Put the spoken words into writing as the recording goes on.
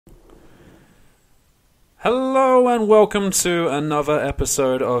Hello and welcome to another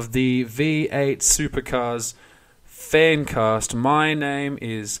episode of the V8 Supercars Fancast. My name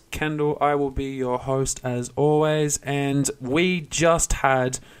is Kendall. I will be your host as always, and we just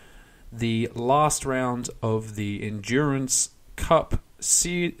had the last round of the Endurance Cup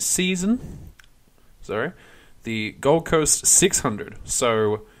season. The Gold Coast 600.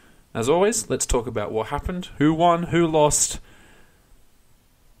 So, as always, let's talk about what happened, who won, who lost,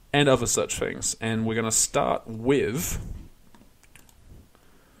 and other such things. And we're going to start with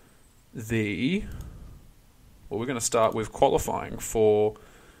qualifying for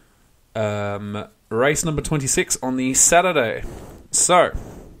race number 26 on the Saturday. So,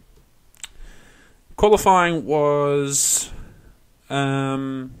 qualifying was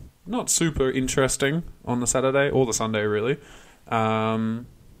not super interesting on the Saturday or the Sunday, really. There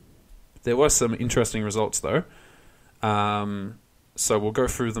were some interesting results, though. So we'll go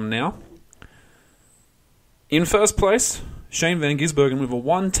through them now. In first place, Shane Van Gisbergen with a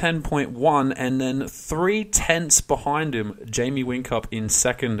 1:10.1, and then 3/10 behind him, Jamie Whincup in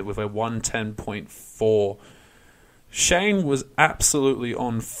second with a 1:10.4. Shane was absolutely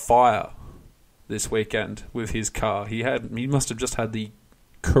on fire this weekend with his car. He must have just had the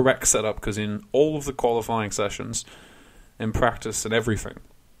correct setup, because in all of the qualifying sessions and practice and everything,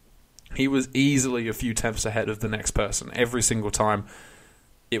 he was easily a few tenths ahead of the next person every single time.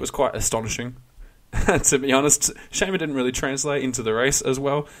 It was quite astonishing, to be honest. Shame it didn't really translate into the race as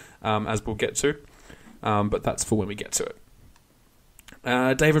well, as we'll get to. But that's for when we get to it.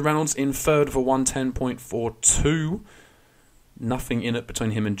 David Reynolds in third for 1:10.42. Nothing in it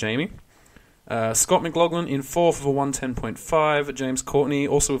between him and Jamie. Scott McLaughlin in fourth with a 1:10.5. James Courtney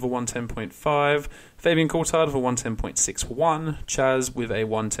also with a 1:10.5. Fabian Coulthard with a 1:10.61. Chaz with a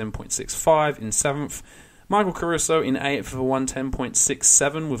 1:10.65 in seventh. Michael Caruso in eighth with a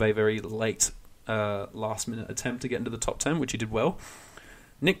 1:10.67 with a very late last-minute attempt to get into the top 10, which he did well.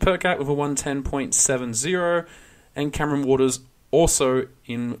 Nick Percat with a 1:10.70. And Cameron Waters also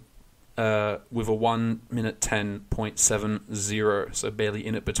in with a 1:10.70, so barely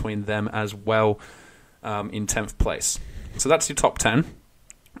in it between them as well, in 10th place. So that's your top 10.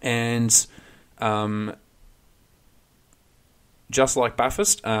 And just like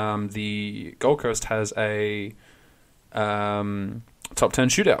Bathurst, the Gold Coast has a top 10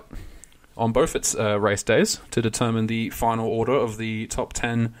 shootout on both its race days to determine the final order of the top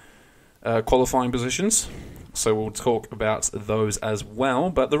 10 qualifying positions. So we'll talk about those as well.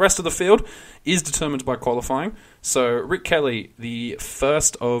 But the rest of the field is determined by qualifying. So Rick Kelly, the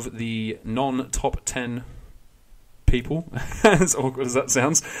first of the non-top 10 people, as awkward as that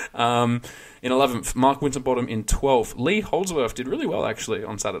sounds, in 11th. Mark Winterbottom in 12th. Lee Holdsworth did really well, actually,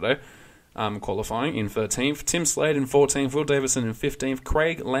 on Saturday, qualifying in 13th. Tim Slade in 14th. Will Davison in 15th.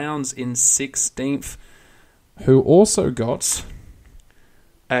 Craig Lowndes in 16th, who also got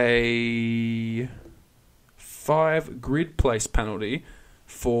a 5 grid place penalty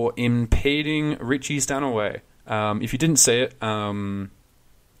for impeding Richie Stanaway. If you didn't see it,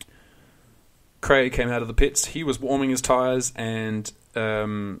 Craig came out of the pits. He was warming his tyres, and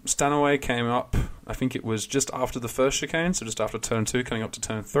Stanaway came up, I think it was just after the first chicane, so just after turn 2, coming up to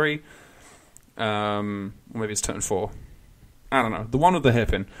turn 3. Or maybe it's turn 4. I don't know. The one with the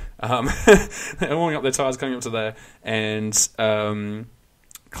hairpin. They're warming up their tyres coming up to there, and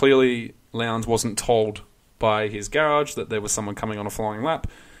clearly Lowndes wasn't told by his garage that there was someone coming on a flying lap,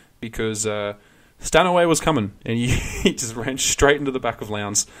 because Stanaway was coming, and he just ran straight into the back of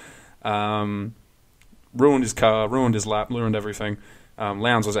Lowndes. Ruined his car, ruined his lap, ruined everything.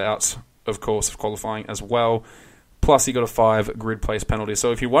 Lowndes was out, of course, of qualifying as well. Plus, he got a 5 grid place penalty.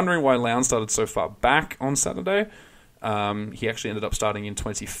 So if you're wondering why Lowndes started so far back on Saturday, he actually ended up starting in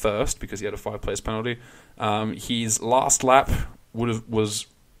 21st because he had a 5 place penalty. His last lap was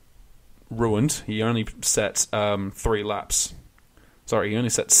ruined. He only set 3 laps. Sorry, he only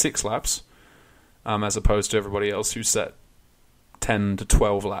set 6 laps, as opposed to everybody else who set 10 to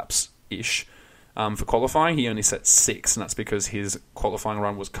 12 laps-ish. For qualifying, he only set 6, and that's because his qualifying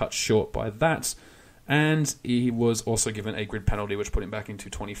run was cut short by that. And he was also given a grid penalty, which put him back into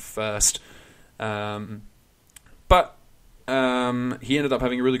 21st. But he ended up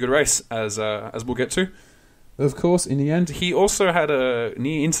having a really good race, as we'll get to. Of course, in the end, he also had a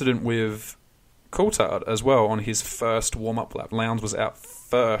near incident with Coulthard as well on his first warm-up lap. Lowndes was out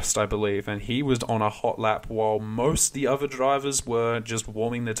first, I believe, and he was on a hot lap while most of the other drivers were just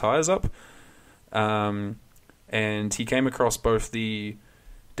warming their tyres up. And he came across both the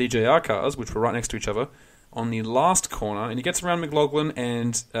DJR cars, which were right next to each other, on the last corner, and he gets around McLaughlin,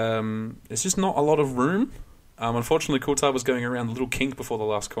 and there's just not a lot of room. Unfortunately, Coulthard was going around the little kink before the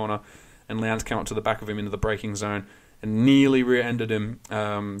last corner, and Lowndes came up to the back of him into the braking zone and nearly rear-ended him.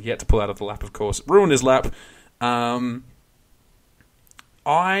 He had to pull out of the lap, of course. Ruined his lap.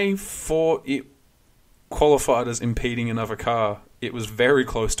 I thought it qualified as impeding another car. It was very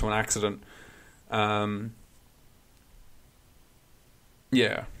close to an accident.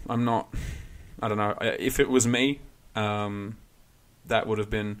 Yeah, I don't know. If it was me, that would have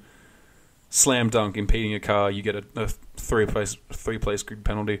been slam dunk, impeding a car. You get a three-place grid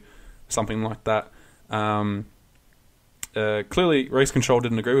penalty, something like that. Clearly, race control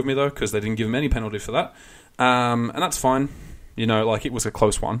didn't agree with me, though, because they didn't give him any penalty for that. And that's fine. You know, like, it was a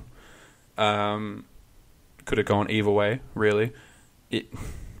close one. Could have gone either way, really. It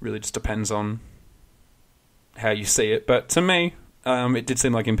really just depends on how you see it. But to me, it did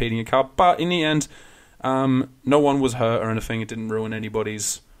seem like impeding a car. But in the end, no one was hurt or anything. It didn't ruin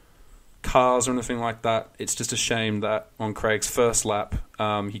anybody's cars or anything like that. It's just a shame that on Craig's first lap,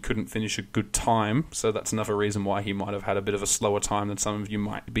 he couldn't finish a good time. So that's another reason why he might have had a bit of a slower time than some of you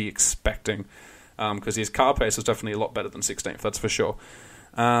might be expecting. Because his car pace was definitely a lot better than 16th, that's for sure.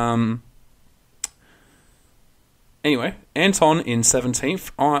 Anyway, Anton in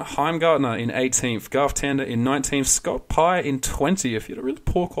 17th, Heimgartner in 18th, Garth Tander in 19th, Scott Pye in 20th. He had a really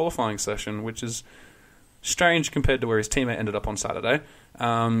poor qualifying session, which is strange compared to where his teammate ended up on Saturday.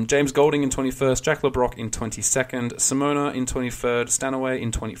 James Golding in 21st, Jack LeBrock in 22nd, Simona in 23rd, Stanaway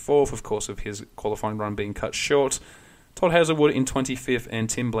in 24th, of course, of his qualifying run being cut short, Todd Hazelwood in 25th, and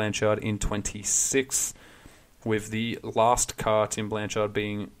Tim Blanchard in 26th, with the last car, Tim Blanchard,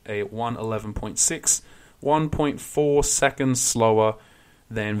 being a 1:11.6, 1.4 seconds slower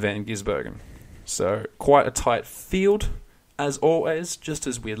than Van Gisbergen. So quite a tight field, as always, just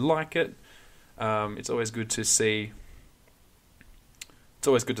as we'd like it. It's always good to see. It's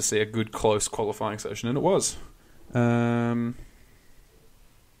always good to see a good, close qualifying session, and it was.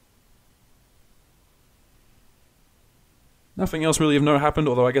 Nothing else really of note happened,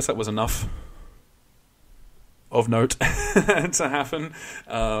 although I guess that was enough of note to happen.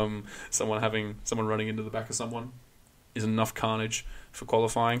 Someone running into the back of someone is enough carnage for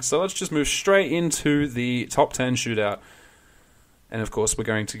qualifying. So let's just move straight into the top 10 shootout. And of course, we're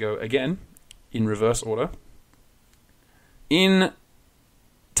going to go again in reverse order. In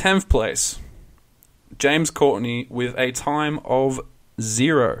 10th place, James Courtney with a time of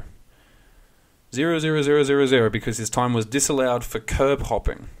 0. 0, because his time was disallowed for curb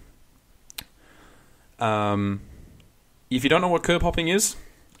hopping. If you don't know what curb hopping is,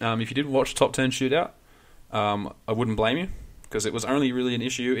 if you didn't watch top 10 shootout, I wouldn't blame you, because it was only really an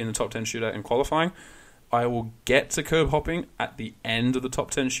issue in the top 10 shootout in qualifying. I will get to curb hopping at the end of the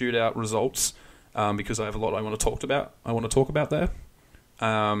top 10 shootout results, because I have a lot I want to talk about there.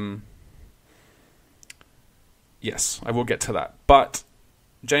 Yes, I will get to that. But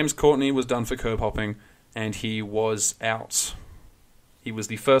James Courtney was done for curb hopping, and he was out. He was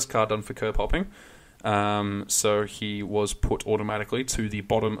the first car done for curb hopping, so he was put automatically to the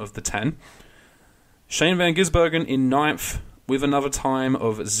bottom of the 10. Shane Van Gisbergen in 9th with another time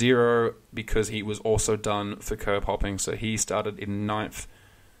of 0 because he was also done for curb hopping, so he started in 9th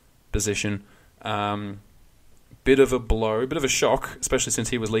position. Bit of a blow, bit of a shock, especially since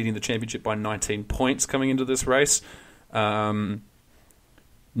he was leading the championship by 19 points coming into this race.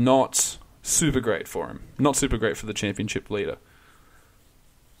 Not super great for him. Not super great for the championship leader.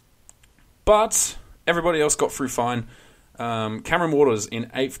 But everybody else got through fine. Cameron Waters in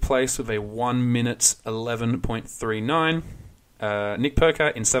 8th place with a 1 minute 11.39. Nick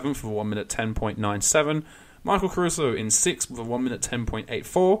Percat in 7th with a 1 minute 10.97. Michael Caruso in 6th with a 1 minute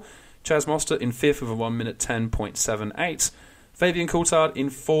 10.84. Chaz Mostert in 5th with a 1 minute 10.78. Fabian Coulthard in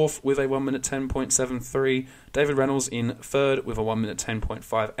 4th with a 1 minute 10.73. David Reynolds in 3rd with a 1 minute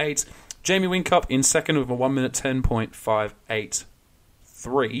 10.58. Jamie Whincup in 2nd with a 1 minute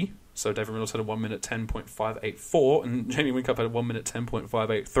 10.583. So David Reynolds had a 1 minute 10.584, and Jamie Whincup had a 1 minute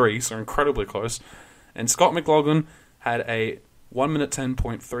 10.583, so incredibly close. And Scott McLaughlin had a 1 minute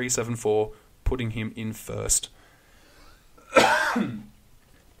 10.374, putting him in first.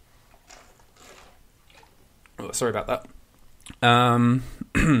 Oh, sorry about that.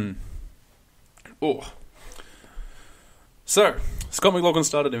 So, Scott McLaughlin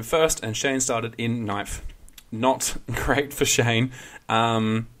started in first, and Shane started in 9th. Not great for Shane.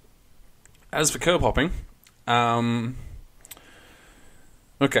 As for curb hopping,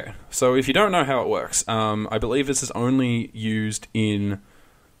 okay, so if you don't know how it works, I believe this is only used in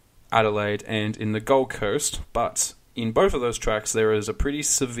Adelaide and in the Gold Coast, but in both of those tracks there is a pretty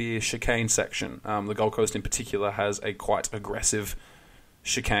severe chicane section. The Gold Coast in particular has a quite aggressive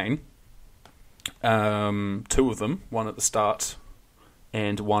chicane. Two of them, one at the start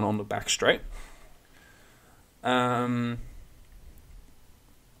and one on the back straight. I'll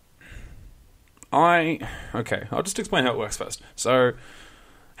just explain how it works first. So,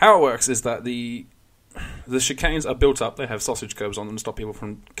 how it works is that the chicanes are built up. They have sausage curbs on them to stop people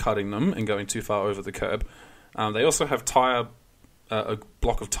from cutting them and going too far over the curb. They also have a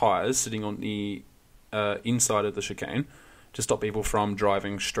block of tyres sitting on the inside of the chicane to stop people from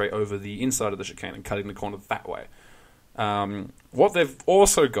driving straight over the inside of the chicane and cutting the corner that way. What they've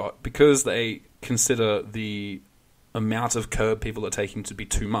also got, because they consider the amount of curb people are taking to be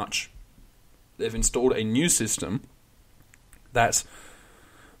too much, they've installed a new system that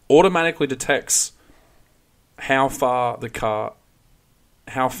automatically detects how far the car,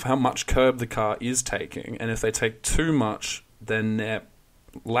 how much curb the car is taking, and if they take too much, then their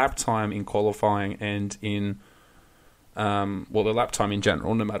lap time in qualifying and in their lap time in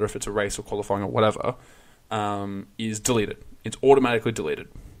general, no matter if it's a race or qualifying or whatever, is deleted. It's automatically deleted.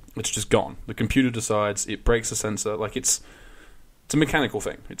 It's just gone. The computer decides, it breaks a sensor. Like, it's a mechanical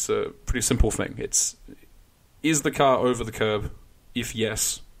thing. It's a pretty simple thing. Is the car over the curb? If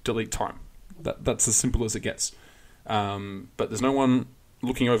yes, delete time. That's as simple as it gets. But there's no one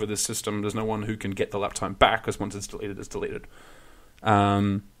looking over this system. There's no one who can get the lap time back, because once it's deleted, it's deleted.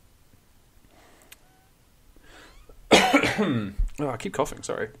 I keep coughing,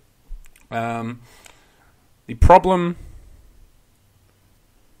 sorry. The problem...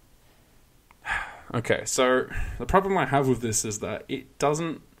 Okay, so the problem I have with this is that it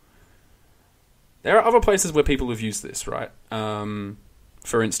doesn't... There are other places where people have used this, right?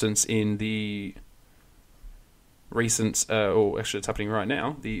 For instance, in the recent... actually it's happening right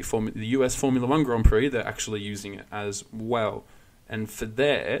now, the US Formula 1 Grand Prix, they're actually using it as well. And for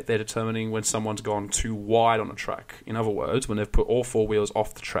they're determining when someone's gone too wide on a track. In other words, when they've put all four wheels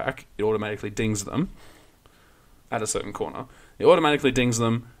off the track, it automatically dings them at a certain corner. It automatically dings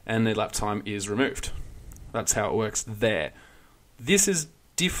them, and their lap time is removed. That's how it works there. This is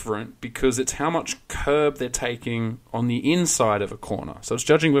different because it's how much curb they're taking on the inside of a corner. So it's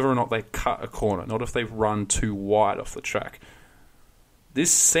judging whether or not they cut a corner, not if they've run too wide off the track.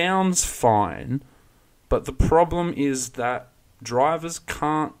 This sounds fine, but the problem is that drivers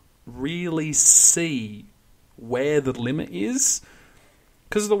can't really see where the limit is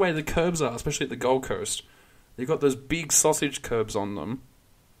because of the way the curbs are, especially at the Gold Coast. They've got those big sausage curbs on them.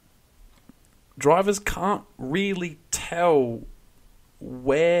 Drivers can't really tell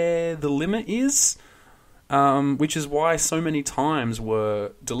where the limit is, which is why so many times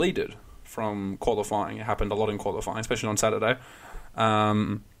were deleted from qualifying. It happened a lot in qualifying, especially on Saturday.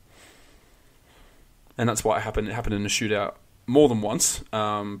 And that's why it happened. It happened in the shootout more than once,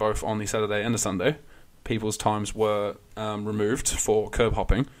 both on the Saturday and the Sunday. People's times were removed for curb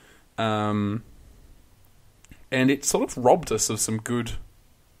hopping. And it sort of robbed us of some good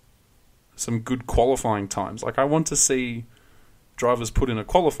qualifying times. Like, I want to see drivers put in a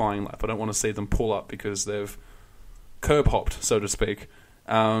qualifying lap. I don't want to see them pull up because they've curb hopped, so to speak.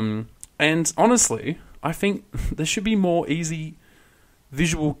 And honestly, I think there should be more easy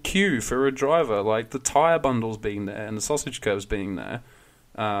visual cue for a driver, like the tyre bundles being there and the sausage curbs being there.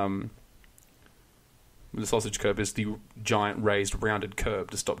 The sausage curb is the giant raised rounded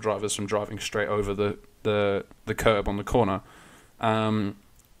curb to stop drivers from driving straight over the curb on the corner.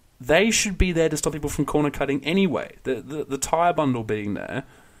 They should be there to stop people from corner cutting anyway. The tyre bundle being there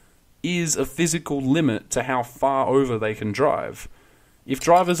is a physical limit to how far over they can drive. If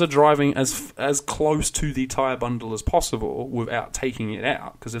drivers are driving as close to the tyre bundle as possible without taking it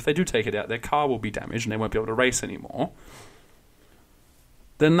out, because if they do take it out, their car will be damaged and they won't be able to race anymore,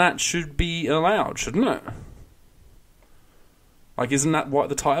 then that should be allowed, shouldn't it? Like, isn't that what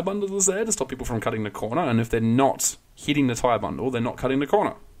the tyre bundle is there, to stop people from cutting the corner? And if they're not hitting the tyre bundle, they're not cutting the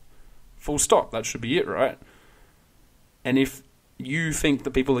corner. Full stop. That should be it, right? And if you think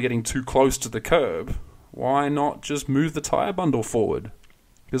that people are getting too close to the curb, why not just move the tyre bundle forward?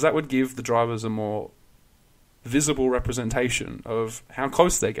 Because that would give the drivers a more visible representation of how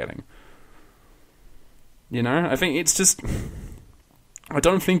close they're getting. You know, I think it's just... I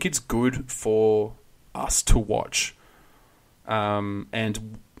don't think it's good for us to watch.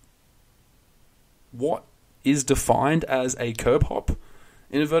 And what is defined as a curb hop,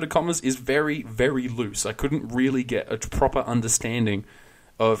 in inverted commas, is very, very loose. I couldn't really get a proper understanding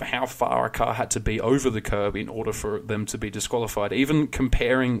of how far a car had to be over the curb in order for them to be disqualified. Even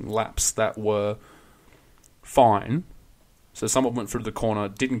comparing laps that were fine, so someone went through the corner,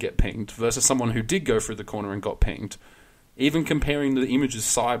 didn't get pinged, versus someone who did go through the corner and got pinged. Even comparing the images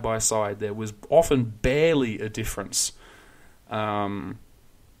side by side, there was often barely a difference in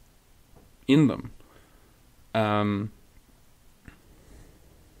them.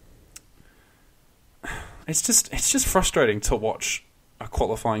 it's just frustrating to watch a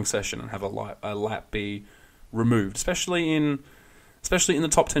qualifying session and have a lap be removed, especially in the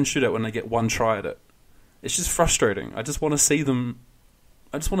top 10 shootout when they get one try at it. It's just frustrating. I just want to see them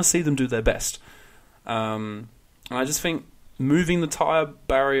do their best. And I just think moving the tyre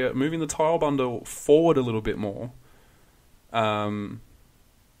bundle forward a little bit more,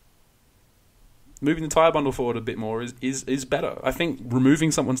 is better. I think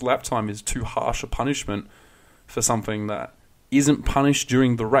removing someone's lap time is too harsh a punishment for something that isn't punished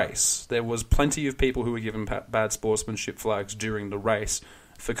during the race. There was plenty of people who were given bad sportsmanship flags during the race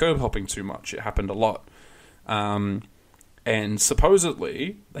for curb hopping too much. It happened a lot. And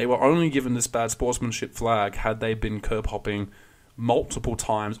supposedly, they were only given this bad sportsmanship flag had they been curb hopping multiple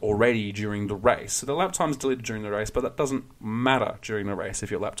times already during the race. So the lap time's deleted during the race, but that doesn't matter during the race if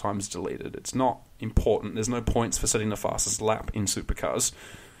your lap time's deleted. It's not important. There's no points for setting the fastest lap in supercars.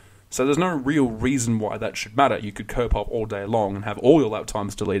 So there's no real reason why that should matter. You could curb hop all day long and have all your lap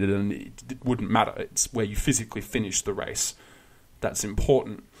times deleted and it wouldn't matter. It's where you physically finish the race that's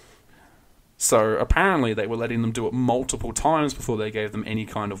important. So apparently they were letting them do it multiple times before they gave them any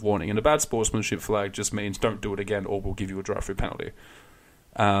kind of warning. And a bad sportsmanship flag just means don't do it again or we'll give you a drive-through penalty.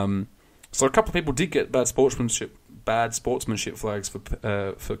 So a couple of people did get bad sportsmanship flags for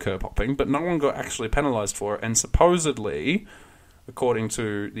curb hopping, but no one got actually penalised for it. And supposedly, according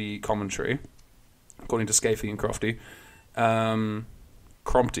to the commentary, according to Scafey and Crofty,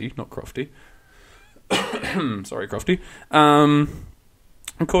 Crompty, not Crofty. Sorry, Crofty.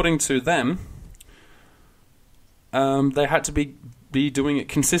 According to them, they had to be doing it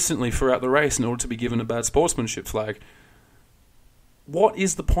consistently throughout the race in order to be given a bad sportsmanship flag. What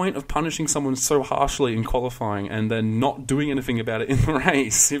is the point of punishing someone so harshly in qualifying and then not doing anything about it in the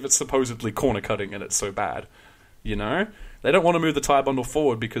race if it's supposedly corner cutting and it's so bad? You know? They don't want to move the tyre bundle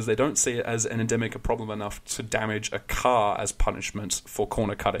forward because they don't see it as an endemic a problem enough to damage a car as punishment for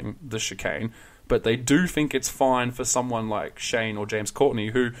corner cutting the chicane. But they do think it's fine for someone like Shane or James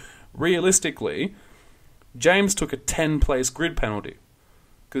Courtney, who, realistically, James took a 10-place grid penalty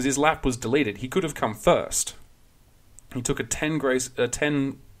because his lap was deleted. He could have come first. He took a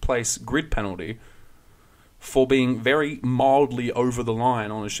 10-place grid penalty for being very mildly over the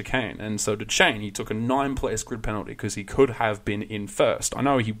line on a chicane. And so did Shane. He took a 9-place grid penalty because he could have been in first. I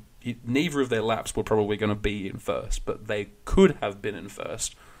know neither of their laps were probably going to be in first, but they could have been in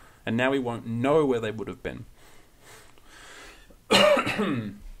first. And now we won't know where they would have been.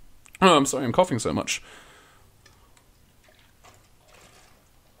 Oh, I'm sorry, I'm coughing so much.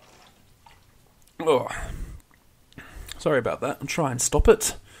 Oh, sorry about that. I'll try and stop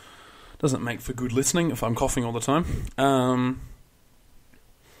it. Doesn't make for good listening if I'm coughing all the time.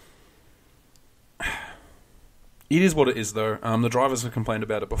 It is what it is, though. The drivers have complained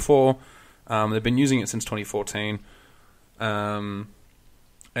about it before. They've been using it since 2014.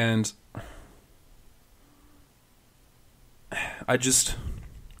 And I just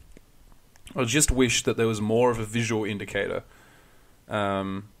wish that there was more of a visual indicator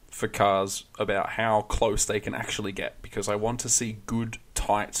for cars about how close they can actually get, because I want to see good,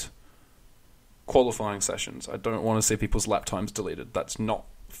 tight qualifying sessions. I don't want to see people's lap times deleted. That's not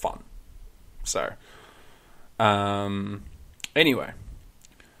fun. So, anyway,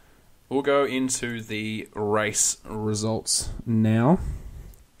 we'll go into the race results now.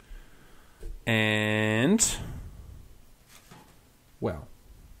 And, well,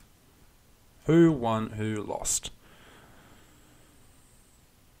 who won, who lost?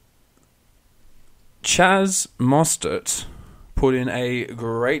 Chaz Mostert put in a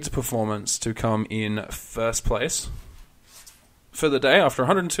great performance to come in first place for the day. After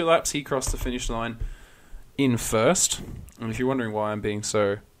 102 laps, he crossed the finish line in first. And if you're wondering why I'm being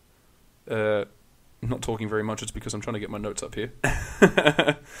so not talking very much, it's because I'm trying to get my notes up here.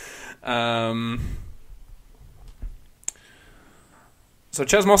 So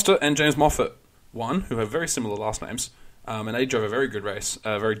Chaz Mostert and James Moffat won, who have very similar last names, and they drove a very good race,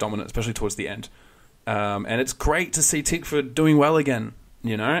 very dominant, especially towards the end. And it's great to see Tickford doing well again.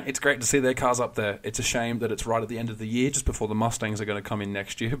 You know, it's great to see their cars up there. It's a shame that it's right at the end of the year, just before the Mustangs are going to come in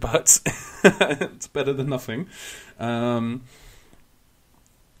next year, but it's better than nothing.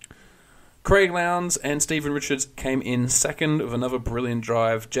 Craig Lowndes and Stephen Richards came in second with another brilliant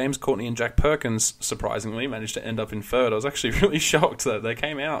drive. James Courtney and Jack Perkins, surprisingly, managed to end up in third. I was actually really shocked that they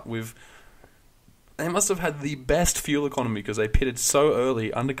came out with... They must have had the best fuel economy because they pitted so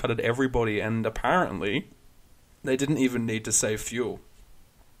early, undercutted everybody, and apparently they didn't even need to save fuel.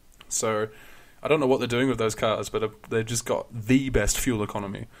 So I don't know what they're doing with those cars, but they've just got the best fuel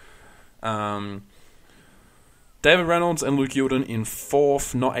economy. David Reynolds and Luke Youlden in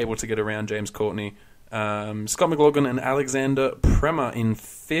fourth, not able to get around James Courtney. Scott McLaughlin and Alexander Prema in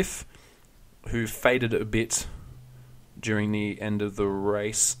 5th, who faded a bit during the end of the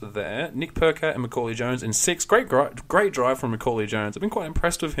race there. Nick Percat and Macaulay Jones in 6th. Great drive from Macaulay Jones. I've been quite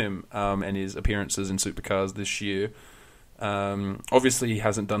impressed with him and his appearances in Supercars this year. Obviously, he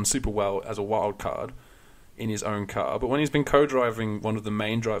hasn't done super well as a wild card in his own car, but when he's been co-driving one of the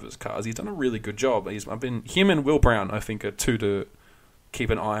main drivers' cars, he's done a really good job. Him and Will Brown, I think, are two to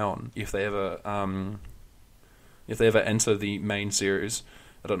keep an eye on if they ever enter the main series.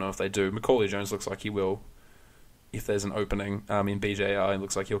 I don't know if they do. Macaulay Jones looks like he will. If there's an opening in BJR, it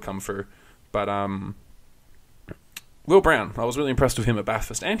looks like he'll come through. But Will Brown, I was really impressed with him at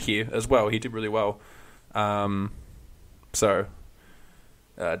Bathurst and here as well. He did really well.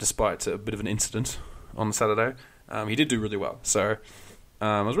 Despite a bit of an incident on Saturday, he did do really well. So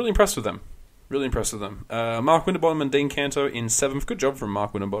I was really impressed with them. Mark Winterbottom and Dean Canto in 7th. Good job from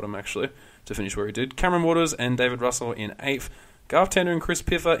Mark Winterbottom, actually, to finish where he did. Cameron Waters and David Russell in 8th. Garth Tander and Chris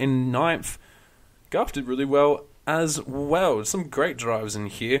Piffer in 9th. Garth did really well as well. Some great drives in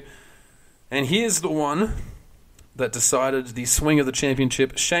here. And here's the one that decided the swing of the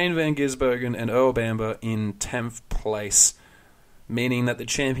championship. Shane Van Gisbergen and Earl Bamber in 10th place, meaning that the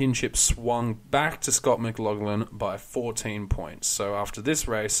championship swung back to Scott McLaughlin by 14 points. So after this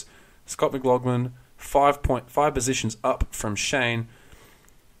race, Scott McLaughlin, 5 positions up from Shane,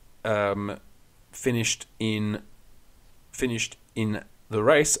 finished in the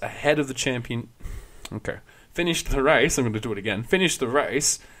race ahead of the champion. Okay. Finished the race in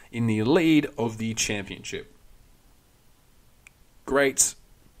the lead of the championship. Great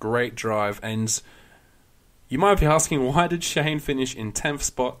drive. And you might be asking, why did Shane finish in 10th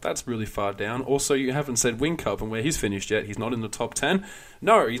spot? That's really far down. Also, you haven't said Whincup and where he's finished yet. He's not in the top 10.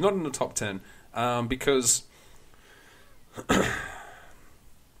 No, he's not in the top 10. Because...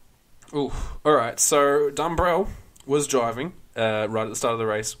 Alright, so Dumbrell was driving right at the start of the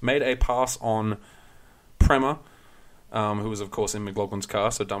race. Made a pass on Prema, who was, of course, in McLaughlin's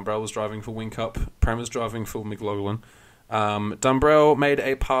car. So Dumbrell was driving for Whincup. Prema's driving for McLaughlin. Dumbrell made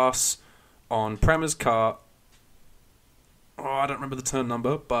a pass on Prema's car. I don't remember the turn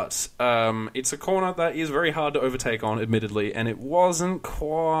number, but it's a corner that is very hard to overtake on, admittedly, and it wasn't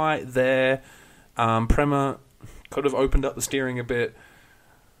quite there. Prema could have opened up the steering a bit.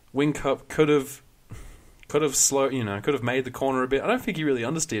 Whincup could have made the corner a bit. I don't think he really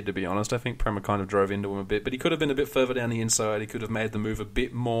understeered, to be honest. I think Prema kind of drove into him a bit, but he could have been a bit further down the inside. He could have made the move a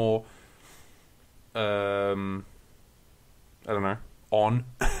bit more, I don't know, on,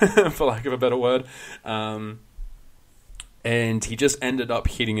 for lack of a better word. And he just ended up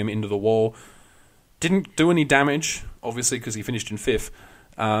hitting him into the wall. Didn't do any damage, obviously, because he finished in 5th.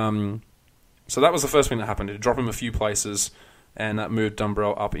 So that was the first thing that happened. It dropped him a few places, and that moved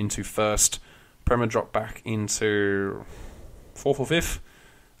Dumbrell up into 1st. Prema dropped back into 4th or 5th.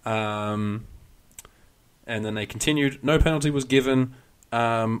 And then they continued. No penalty was given,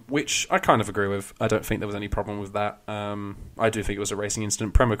 which I kind of agree with. I don't think there was any problem with that. I do think it was a racing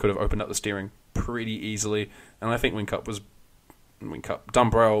incident. Prema could have opened up the steering pretty easily, and I think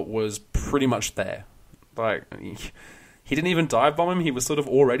Dumbrell was pretty much there. Like, he didn't even dive bomb him. He was sort of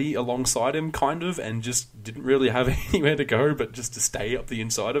already alongside him, kind of, and just didn't really have anywhere to go but just to stay up the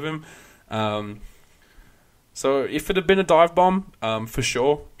inside of him. So if it had been a dive bomb, for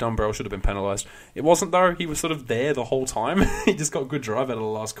sure, Dumbrell should have been penalised. It wasn't, though. He was sort of there the whole time. He just got good drive out of the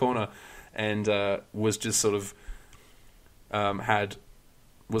last corner and was just sort of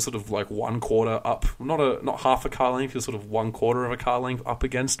was sort of like 1/4 up, not half a car length, he was sort of 1/4 of a car length up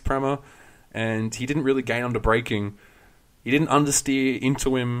against Prema, and he didn't really gain under braking. He didn't understeer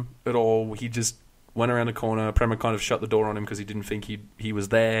into him at all. He just went around the corner. Prema kind of shut the door on him because he didn't think he was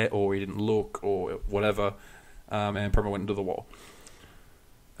there, or he didn't look, or whatever, and Prema went into the wall.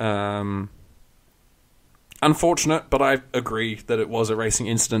 Unfortunate, but I agree that it was a racing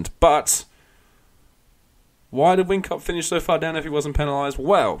incident. But why did Whincup finish so far down if he wasn't penalised?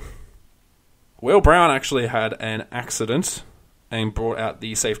 Well, Will Brown actually had an accident and brought out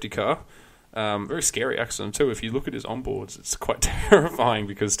the safety car. Very scary accident too. If you look at his onboards, it's quite terrifying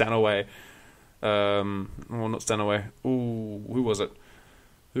because Stanaway... not Stanaway. Ooh, who was it?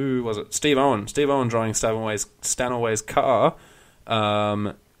 Steve Owen. Steve Owen driving Stanaway's car.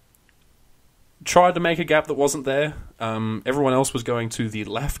 Tried to make a gap that wasn't there. Everyone else was going to the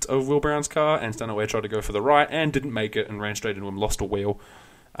left of Will Brown's car, and Stanaway tried to go for the right and didn't make it and ran straight into him, lost a wheel.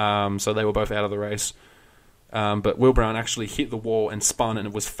 So they were both out of the race. But Will Brown actually hit the wall and spun, and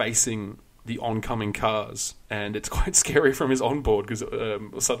it was facing the oncoming cars. And it's quite scary from his onboard because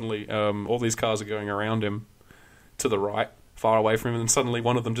suddenly all these cars are going around him to the right, far away from him, and suddenly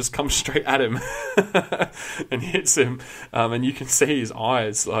one of them just comes straight at him and hits him, and you can see his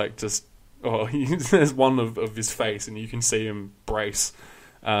eyes like just there's one of his face, and you can see him brace.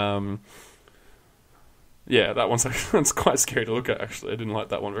 Yeah, that one's it's quite scary to look at, actually. I didn't like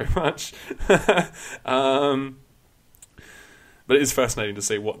that one very much. But it is fascinating to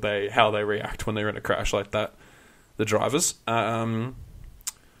see how they react when they're in a crash like that, the drivers.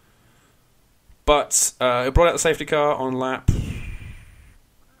 But it brought out the safety car on lap...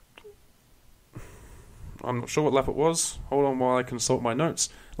 I'm not sure what lap it was. Hold on while I consult my notes.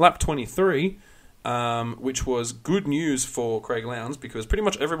 Lap 23, which was good news for Craig Lowndes, because pretty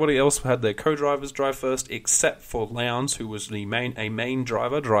much everybody else had their co-drivers drive first, except for Lowndes, who was a main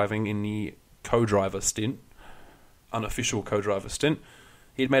driver driving in the co-driver stint, unofficial co-driver stint.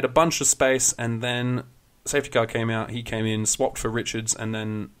 He'd made a bunch of space, and then safety car came out. He came in, swapped for Richards, and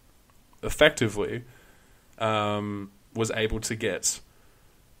then effectively was able to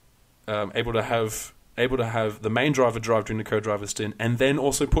have the main driver drive during the co-driver stint, and then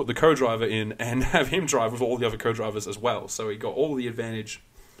also put the co-driver in and have him drive with all the other co-drivers as well. So he got all the advantage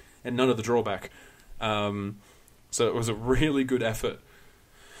and none of the drawback. So it was a really good effort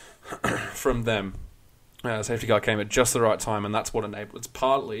from them. Safety car came at just the right time, and that's what enabled. It's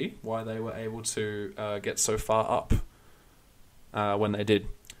partly why they were able to get so far up when they did.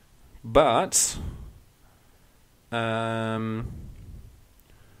 But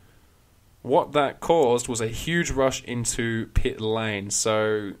what that caused was a huge rush into pit lane.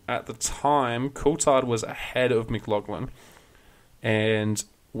 So at the time, Coulthard was ahead of McLaughlin, and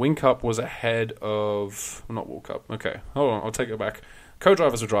Whincup was ahead of... Not Woolcup. Okay, hold on, I'll take it back.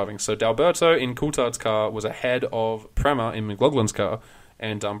 Co-drivers were driving. So D'Alberto in Coulthard's car was ahead of Prema in McLaughlin's car,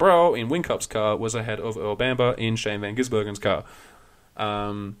 and Dumbrell in Whincup's car was ahead of Earl Bamber in Shane Van Gisbergen's car.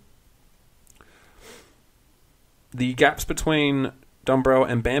 The gaps between Dumbrell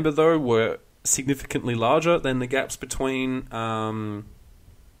and Bamber, though, were significantly larger than the gaps between Prema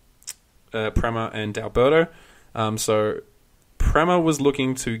and D'Alberto. So Prema was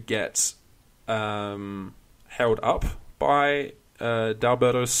looking to get held up by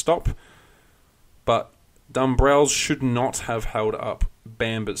D'Alberto's stop, but Dumbrell should not have held up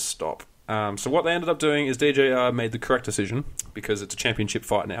Bamber's stop. So what they ended up doing is DJR made the correct decision, because it's a championship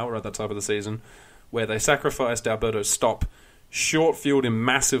fight now, we're at that time of the season, where they sacrificed D'Alberto's stop, short-fueled him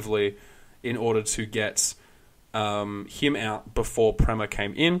massively in order to get him out before Prema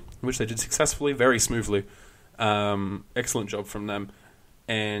came in, which they did successfully, very smoothly. Excellent job from them.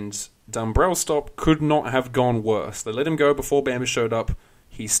 And Dumbrell's stop could not have gone worse. They let him go before Bamber showed up.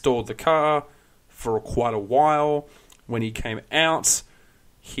 He stalled the car for quite a while. When he came out,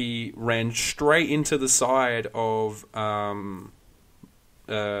 he ran straight into the side of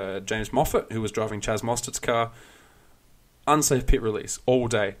James Moffat, who was driving Chaz Mostert's car. Unsafe pit release all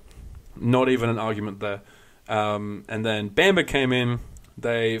day. Not even an argument there. And then Bamber came in.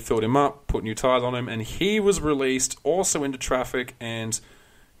 They filled him up, put new tyres on him, and he was released also into traffic, and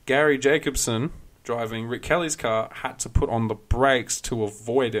Gary Jacobson, driving Rick Kelly's car, had to put on the brakes to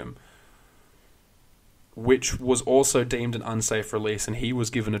avoid him, which was also deemed an unsafe release, and he was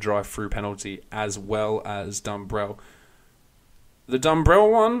given a drive-through penalty as well as Dumbrell. The Dumbrell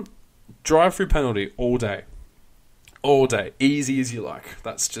one, drive-through penalty all day. All day. Easy as you like.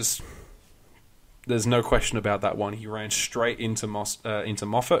 That's just... There's no question about that one. He ran straight into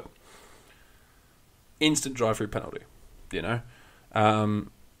Moffat. Instant drive-through penalty, you know.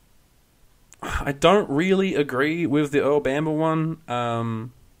 I don't really agree with the Earl Bamber one.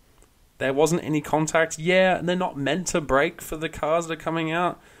 There wasn't any contact. Yeah, they're not meant to brake for the cars that are coming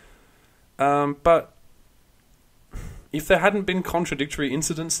out. But if there hadn't been contradictory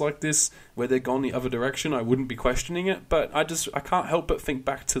incidents like this where they'd gone the other direction, I wouldn't be questioning it. But I can't help but think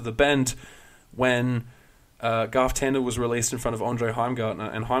back to the bend when Garth Tander was released in front of Andre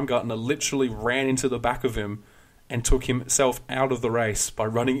Heimgartner, and Heimgartner literally ran into the back of him and took himself out of the race by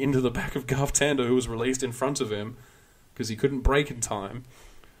running into the back of Garth Tander, who was released in front of him because he couldn't brake in time.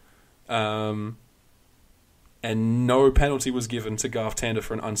 And no penalty was given to Garth Tander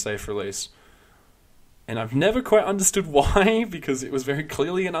for an unsafe release. And I've never quite understood why, because it was very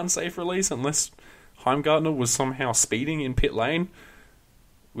clearly an unsafe release, unless Heimgartner was somehow speeding in pit lane,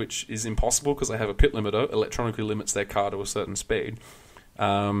 which is impossible because they have a pit limiter, electronically limits their car to a certain speed.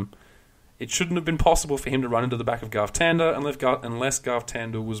 It shouldn't have been possible for him to run into the back of Garth Tander unless Garth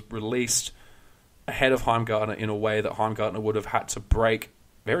Tander was released ahead of Heimgartner in a way that Heimgartner would have had to brake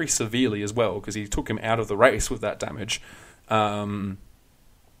very severely as well, because he took him out of the race with that damage. And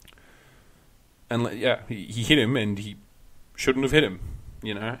yeah, he hit him, and he shouldn't have hit him,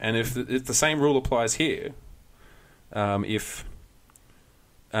 you know. And if the same rule applies here, If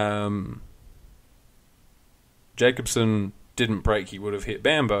Jacobson didn't brake, he would have hit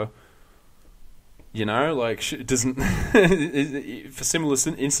Bamber. You know, like, it doesn't... if a similar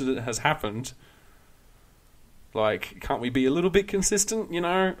incident has happened, like, can't we be a little bit consistent, you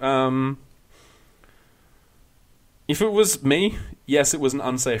know? If it was me, yes, it was an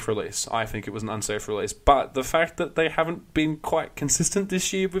unsafe release. I think it was an unsafe release. But the fact that they haven't been quite consistent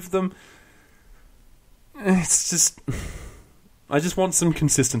this year with them, it's just... I just want some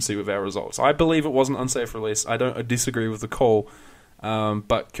consistency with our results. I believe it was an unsafe release. I disagree with the call.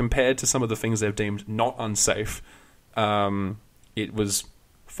 But compared to some of the things they've deemed not unsafe, it was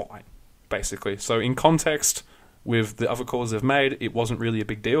fine, basically. So in context with the other calls they've made, it wasn't really a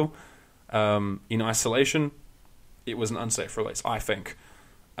big deal. In isolation, it was an unsafe release, I think.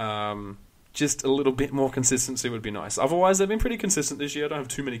 Just a little bit more consistency would be nice. Otherwise, they've been pretty consistent this year. I don't have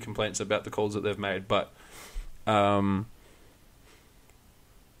too many complaints about the calls that they've made, but...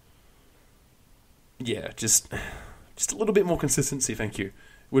 yeah, just a little bit more consistency, thank you.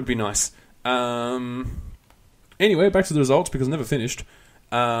 Would be nice. Anyway, back to the results, because I never finished.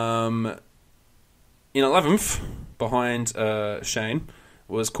 In 11th, behind Shane,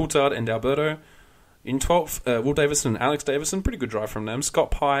 was Coulthard and Alberto. In 12th, Will Davison and Alex Davison, pretty good drive from them.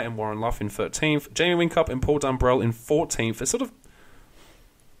 Scott Pye and Warren Luff in 13th. Jamie Whincup and Paul Dumbrell in 14th. They sort of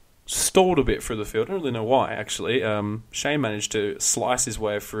stalled a bit through the field. I don't really know why, actually. Shane managed to slice his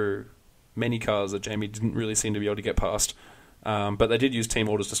way through many cars that Jamie didn't really seem to be able to get past. But they did use team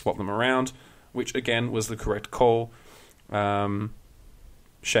orders to swap them around, which, again, was the correct call. Shane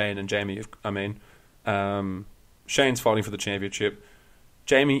and Jamie, Shane's fighting for the championship.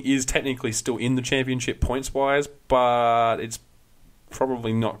 Jamie is technically still in the championship points-wise, but it's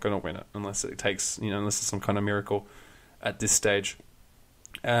probably not going to win it unless unless there's some kind of miracle at this stage.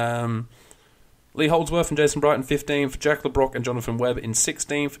 Lee Holdsworth and Jason Bright in 15th, Jack LeBrock and Jonathan Webb in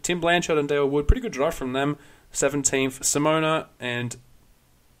 16th, Tim Blanchard and Dale Wood, pretty good drive from them, 17th, Simona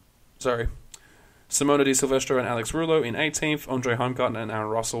Di Silvestro and Alex Rulo in 18th, Andre Heimgartner and Aaron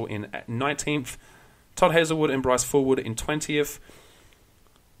Russell in 19th, Todd Hazelwood and Bryce Fullwood in 20th,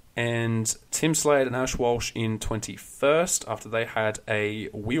 and Tim Slade and Ash Walsh in 21st, after they had a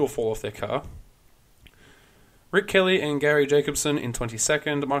wheel fall off their car. Rick Kelly and Gary Jacobson in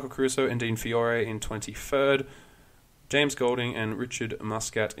 22nd, Michael Caruso and Dean Fiore in 23rd, James Golding and Richard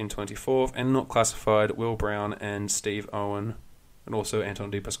Muscat in 24th, and not classified, Will Brown and Steve Owen, and also Anton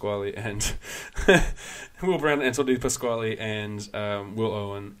Di Pasquale and Will Brown, Anton Di Pasquale, and Will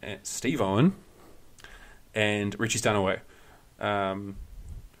Owen, and Steve Owen, and Richie Stanaway.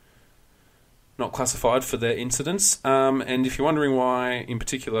 Not classified for their incidents. And if you're wondering why, in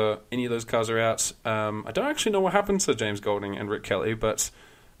particular, any of those cars are out, I don't actually know what happened to James Golding and Rick Kelly, but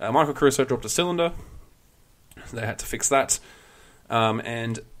Michael Caruso dropped a cylinder. They had to fix that.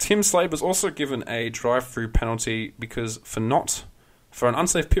 And Tim Slade was also given a drive-through penalty for an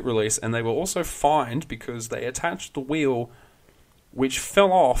unsafe pit release, and they were also fined because they attached the wheel, which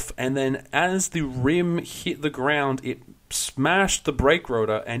fell off, and then as the rim hit the ground, it smashed the brake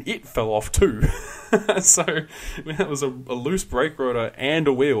rotor, and it fell off too. So that was a loose brake rotor and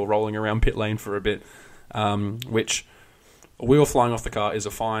a wheel rolling around pit lane for a bit, which a wheel flying off the car is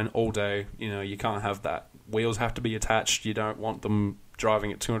a fine all day. You know, you can't have that. Wheels have to be attached. You don't want them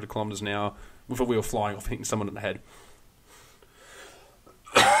driving at 200 kilometers an hour with a wheel flying off, hitting someone in the head.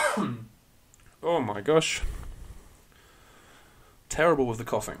 Oh my gosh. Terrible with the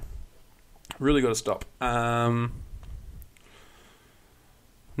coughing. Really got to stop.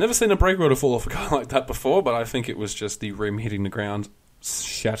 Never seen a brake rotor fall off a car like that before, but I think it was just the rim hitting the ground,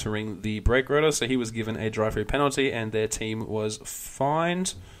 shattering the brake rotor. So he was given a drive-through penalty, and their team was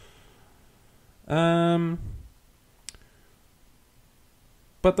fined. But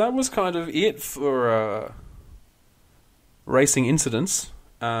that was kind of it for racing incidents.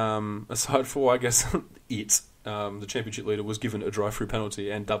 Aside for, I guess, the championship leader was given a drive-through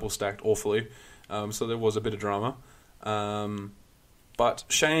penalty and double-stacked awfully. So there was a bit of drama. But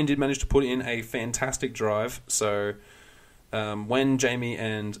Shane did manage to put in a fantastic drive. So when Jamie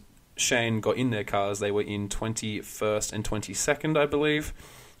and Shane got in their cars, they were in 21st and 22nd, I believe.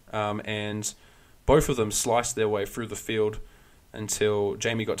 And both of them sliced their way through the field until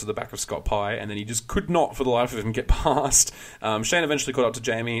Jamie got to the back of Scott Pye, and then he just could not, for the life of him, get past. Shane eventually caught up to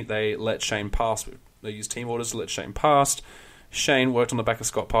Jamie. They let Shane pass. They used team orders to let Shane pass. Shane worked on the back of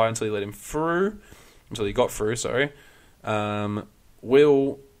Scott Pye until he let him through. Until he got through, sorry.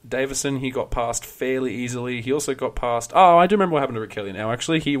 Will Davison, he got past fairly easily. He also got past... Oh, I do remember what happened to Rick Kelly now,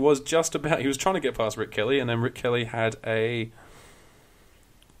 actually. He was trying to get past Rick Kelly, and then Rick Kelly had a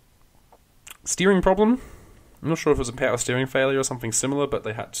steering problem. I'm not sure if it was a power steering failure or something similar, but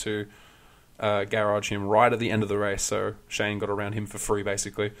they had to garage him right at the end of the race, so Shane got around him for free,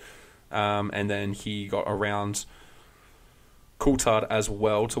 basically. And then he got around Coulthard as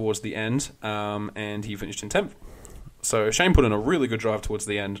well towards the end, and he finished in 10th. So Shane put in a really good drive towards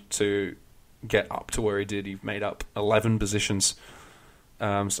the end to get up to where he did. He made up 11 positions.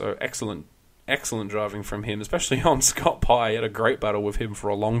 So excellent driving from him, especially on Scott Pye. He had a great battle with him for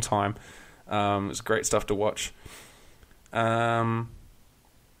a long time. It was great stuff to watch.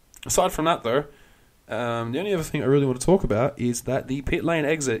 Aside from that, though, the only other thing I really want to talk about is that the pit lane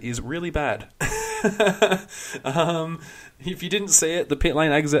exit is really bad. If you didn't see it, the pit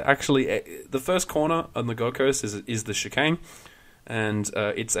lane exit actually, the first corner on the Gold Coast is the chicane, and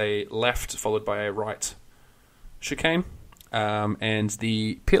it's a left followed by a right chicane. And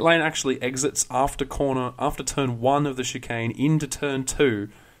the pit lane actually exits after turn 1 of the chicane into turn 2,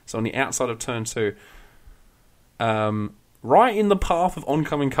 so on the outside of turn 2. Right in the path of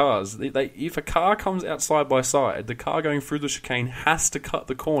oncoming cars. If a car comes out side by side, the car going through the chicane has to cut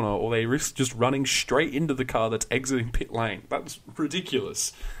the corner, or they risk just running straight into the car that's exiting pit lane. That's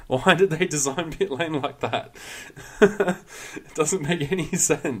ridiculous. Why did they design pit lane like that? It doesn't make any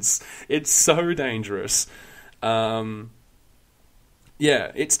sense. It's so dangerous. Yeah,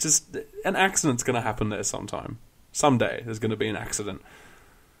 it's just an accident's going to happen there sometime. Someday there's going to be an accident.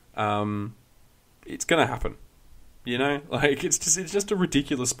 It's going to happen. You know, like it's just a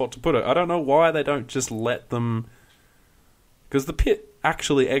ridiculous spot to put it. I don't know why they don't just let them, because the pit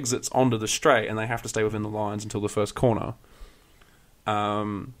actually exits onto the straight and they have to stay within the lines until the first corner.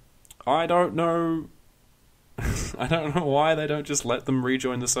 I don't know. I don't know why they don't just let them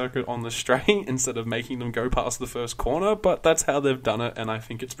rejoin the circuit on the straight instead of making them go past the first corner, but that's how they've done it, and I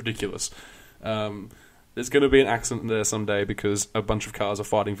think it's ridiculous. There's going to be an accident there someday because a bunch of cars are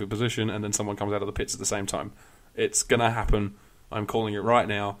fighting for position and then someone comes out of the pits at the same time. It's going to happen. I'm calling it right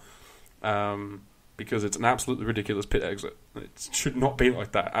now, because it's an absolutely ridiculous pit exit. It should not be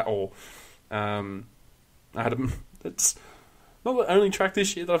like that at all. It's not the only track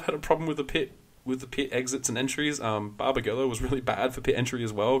this year that I've had a problem with the pit exits and entries. Barbagallo was really bad for pit entry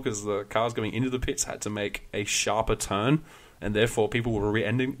as well, because the cars going into the pits had to make a sharper turn, and therefore people were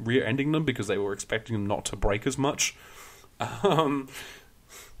rear-ending them because they were expecting them not to brake as much.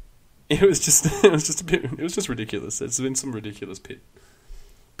 It was just ridiculous. There's been some ridiculous pit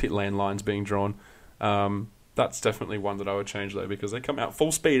lane lines being drawn. That's definitely one that I would change though, because they come out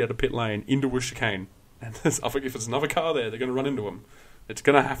full speed out of pit lane into a chicane, and I think if there's another car there, they're going to run into them. It's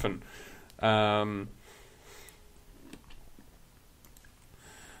going to happen.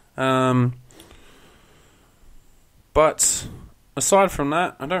 But aside from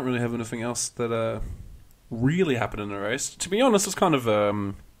that, I don't really have anything else that really happened in the race. To be honest, it's kind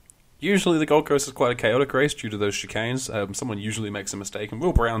of usually the Gold Coast is quite a chaotic race due to those chicanes. Someone usually makes a mistake, and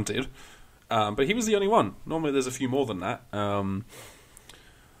Will Brown did, but he was the only one. Normally there's a few more than that.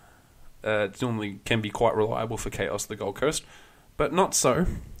 It normally can be quite reliable for chaos, the Gold Coast, but not so.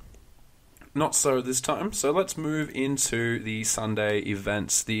 Not so this time. So let's move into the Sunday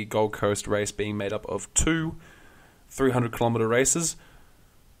events. The Gold Coast race being made up of 2 300-kilometre races,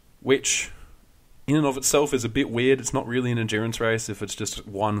 which in and of itself is a bit weird. It's not really an endurance race if it's just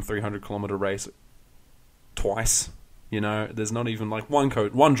one 300-kilometre race twice. You know, there's not even like one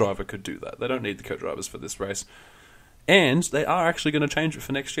driver could do that. They don't need the co-drivers for this race. And they are actually going to change it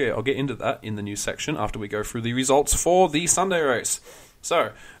for next year. I'll get into that in the news section after we go through the results for the Sunday race.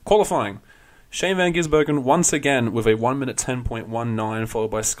 So, qualifying. Shane Van Gisbergen once again with a 1 minute 10.19,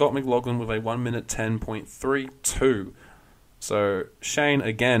 followed by Scott McLaughlin with a 1 minute 10.32. So Shane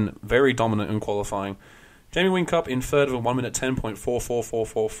again very dominant in qualifying. Jamie Whincup in third with a 1 minute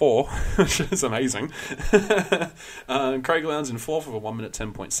 10.44444, which is amazing. Craig Lowndes in fourth with a 1 minute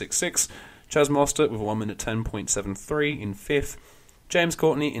 10.66. Chaz Mostert with a 1 minute 10.73 in fifth. James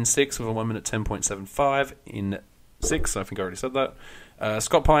Courtney in sixth with a 1 minute 10.75 in sixth. I think I already said that.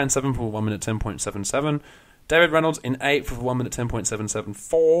 Scott Pye in 7th with 1 minute 10.77. David Reynolds in 8th with 1 minute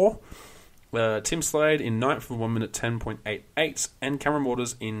 10.774. Tim Slade in 9th with 1 minute 10.88. And Cameron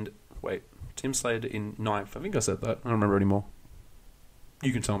Waters in... Wait, Tim Slade in 9th. I think I said that. I don't remember anymore.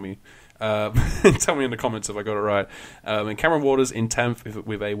 You can tell me. Tell me in the comments if I got it right. And Cameron Waters in 10th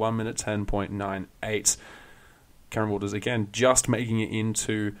with a 1 minute 10.98. Cameron Waters, again, just making it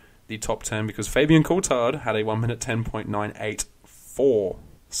into the top 10 because Fabian Coulthard had a 1 minute 10.984.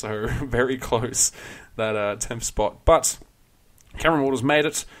 So very close, that 10th spot. But Cameron Waters made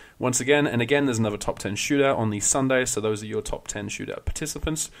it once again, and again there's another top 10 shootout on the Sunday, so those are your top 10 shootout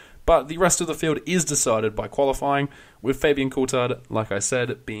participants. But the rest of the field is decided by qualifying, with Fabian Coulthard, like I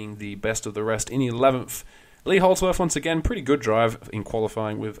said, being the best of the rest in 11th Lee Holdsworth, once again, pretty good drive in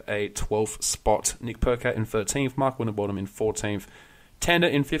qualifying with a 12th spot. Nick Percat in 13th, Mark Winterbottom in 14th, Tanda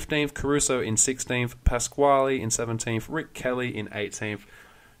in 15th, Caruso in 16th, Pasquale in 17th, Rick Kelly in 18th,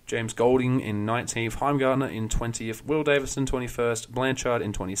 James Golding in 19th, Heimgartner in 20th, Will Davison 21st, Blanchard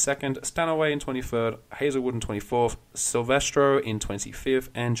in 22nd, Stanaway in 23rd, Hazelwood in 24th, Silvestro in 25th,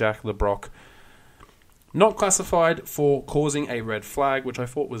 and Jack LeBrock not classified for causing a red flag, which I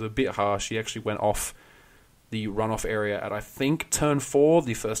thought was a bit harsh. He actually went off the runoff area at, I think, turn 4,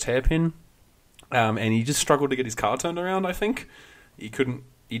 the first hairpin, and he just struggled to get his car turned around, I think. He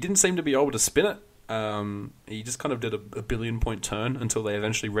didn't seem to be able to spin it. He just kind of did a billion-point turn until they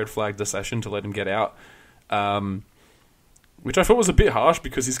eventually red flagged the session to let him get out, which I thought was a bit harsh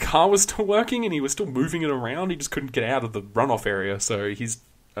because his car was still working and he was still moving it around. He just couldn't get out of the runoff area, so his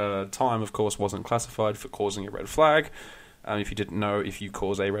time, of course, wasn't classified for causing a red flag. If you didn't know, if you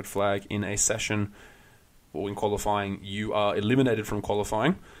cause a red flag in a session or in qualifying, you are eliminated from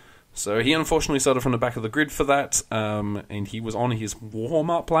qualifying. So he unfortunately started from the back of the grid for that, and he was on his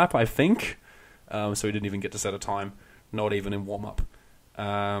warm-up lap, I think. So he didn't even get to set a time, not even in warm-up.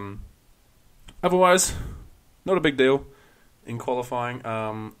 Otherwise, not a big deal in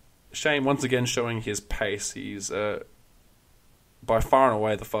qualifying. Shane, once again, showing his pace. He's by far and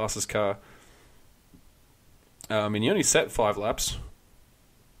away the fastest car. And he only set 5 laps.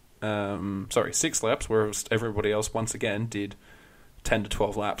 6 laps, whereas everybody else, once again, did 10 to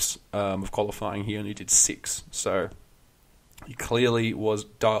 12 laps of qualifying. He only did 6. So he clearly was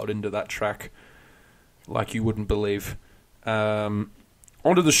dialed into that track like you wouldn't believe. Onto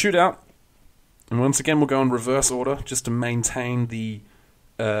the shootout. And once again, we'll go in reverse order just to maintain the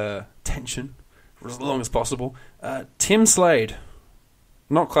tension for as long as possible. Tim Slade,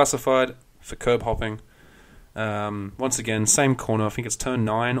 not classified for curb hopping. Once again, same corner. I think it's turn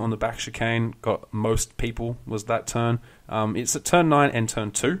 9 on the back chicane. Got most people was that turn. It's at turn 9 and turn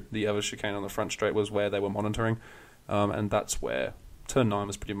 2. The other chicane on the front straight was where they were monitoring. And that's where turn 9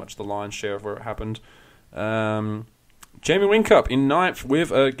 was pretty much the lion's share of where it happened. Jamie Whincup in 9th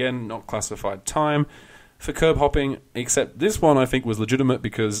with, again, not classified time for curb hopping, except this one I think was legitimate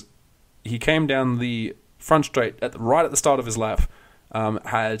because he came down the front straight right at the start of his lap,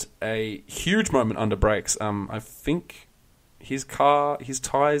 had a huge moment under brakes. I think he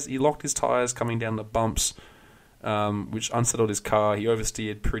locked his tyres coming down the bumps, which unsettled his car. He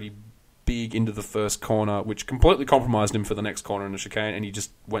oversteered pretty big into the first corner, which completely compromised him for the next corner in the chicane, and he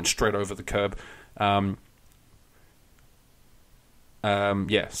just went straight over the curb.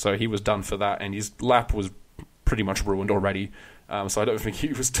 So he was done for that, and his lap was pretty much ruined already. So I don't think he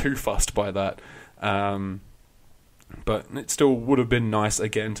was too fussed by that. But it still would have been nice,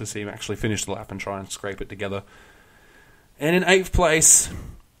 again, to see him actually finish the lap and try and scrape it together. And in 8th place,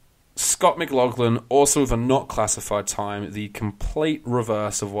 Scott McLaughlin, also with a not classified time, the complete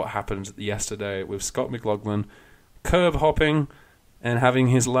reverse of what happened yesterday with Scott McLaughlin curb hopping and having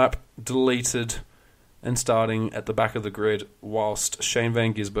his lap deleted and starting at the back of the grid, whilst Shane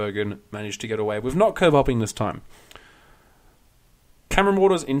Van Gisbergen managed to get away with not curb hopping this time. Cameron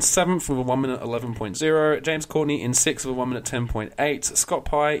Waters in 7th with a 1 minute 11.0, James Courtney in 6th with a 1 minute 10.8, Scott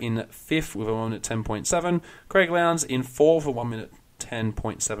Pye in 5th with a 1 minute 10.7, Craig Lowndes in 4th with a 1 minute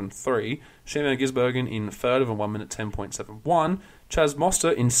 10.73, Shane Van Gisbergen in 3rd with a 1 minute 10.71, Chaz Moster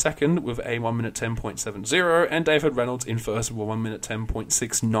in 2nd with a 1 minute 10.70, and David Reynolds in 1st with a 1 minute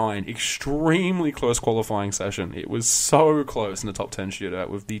 10.69. Extremely close qualifying session. It was so close in the top 10 shootout,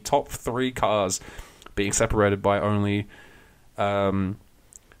 with the top 3 cars being separated by only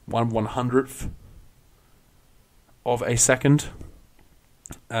 1/100th of a second,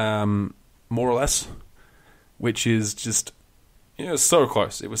 more or less, which is just, so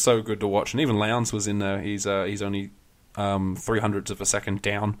close. It was so good to watch, and even Lowndes was in there. He's only 300ths of a second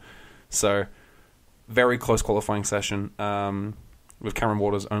down, so very close qualifying session, with Cameron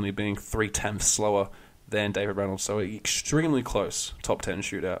Waters only being 3/10 slower than David Reynolds, so extremely close top 10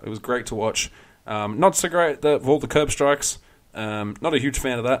 shootout. It was great to watch. Not so great with all the curb strikes. Not a huge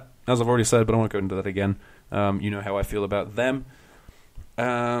fan of that, as I've already said, but I won't go into that again. You know how I feel about them.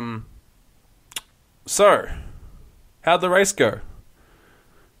 So, how'd the race go?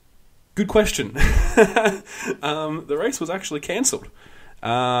 Good question. The race was actually cancelled.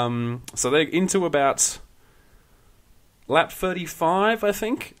 So they're into about lap 35, I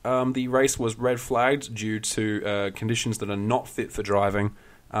think. The race was red flagged due to conditions that are not fit for driving.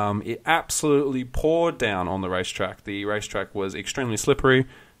 It absolutely poured down on the racetrack. The racetrack was extremely slippery.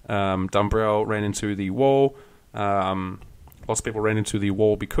 Dumbrell ran into the wall. Lots of people ran into the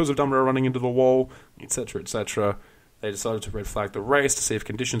wall because of Dumbrell running into the wall, etc., etc. They decided to red flag the race to see if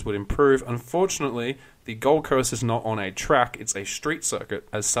conditions would improve. Unfortunately, the Gold Coast is not on a track, it's a street circuit.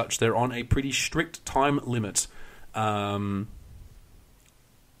 As such, they're on a pretty strict time limit. I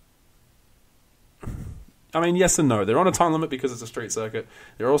mean, yes and no. They're on a time limit because it's a street circuit.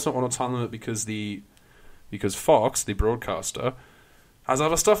 They're also on a time limit because Fox, the broadcaster, has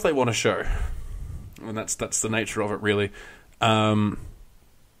other stuff they want to show. And that's the nature of it, really.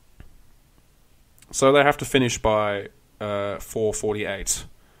 So they have to finish by 4:48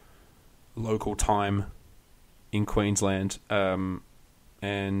 local time in Queensland.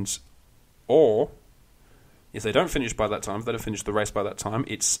 Or if they don't finish by that time, if they don't finish the race by that time,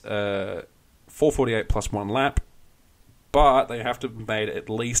 it's 4:48 plus 1 lap. But they have to have made at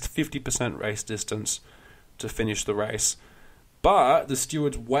least 50% race distance to finish the race. But the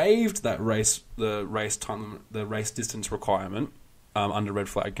stewards waived that the race distance requirement under red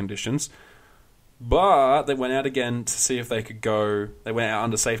flag conditions. But they went out again to see if they could go. They went out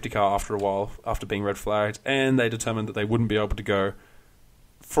under safety car after a while, after being red flagged, and they determined that they wouldn't be able to go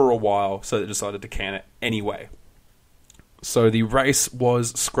for a while, so they decided to can it anyway. So the race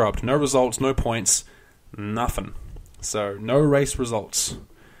was scrubbed. No results, no points, nothing. So no race results,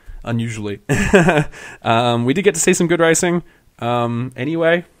 unusually. We did get to see some good racing.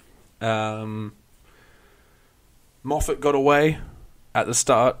 Anyway, Moffat got away at the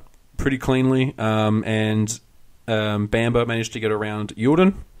start pretty cleanly, and Bamber managed to get around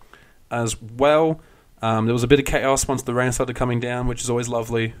Youlden as well. There was a bit of chaos once the rain started coming down, which is always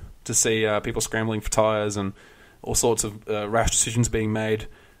lovely to see, people scrambling for tyres and all sorts of rash decisions being made.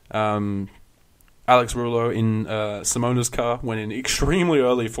 Alex Rouleau in Simona's car went in extremely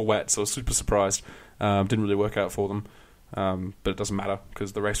early for wet, so I was super surprised. Didn't really work out for them, but it doesn't matter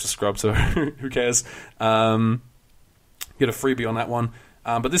because the race was scrubbed, so who cares? Get a freebie on that one.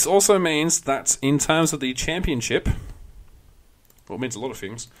 But this also means that in terms of the championship, well, it means a lot of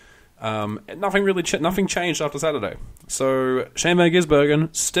things. Nothing changed after Saturday. So Shane Van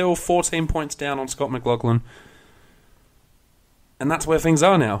Gisbergen still 14 points down on Scott McLaughlin, and that's where things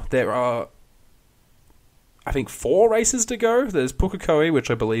are now. There are, I think, 4 races to go. There's Pukekohe, which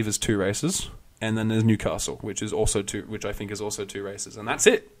I believe is 2 races, and then there's Newcastle, which I think is also 2 races, and that's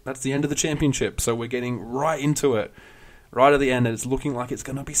it. That's the end of the championship. So we're getting right into it. Right at the end, and it's looking like it's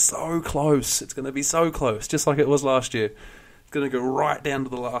going to be so close. It's going to be so close, just like it was last year. It's going to go right down to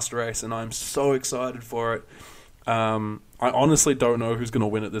the last race, and I'm so excited for it. I honestly don't know who's going to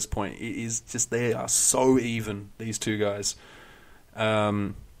win at this point. It is just, they are so even, these two guys.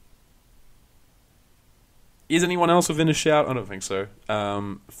 Is anyone else within a shout? I don't think so.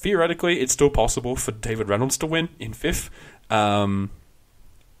 Theoretically, it's still possible for David Reynolds to win in 5th.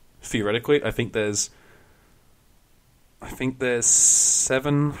 Theoretically, I think there's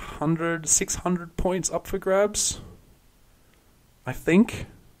 600 points up for grabs. I think.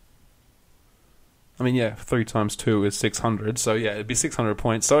 I mean, yeah, 3 times 2 is 600. So, yeah, it'd be 600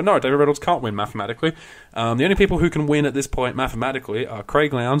 points. So, no, David Reynolds can't win mathematically. The only people who can win at this point mathematically are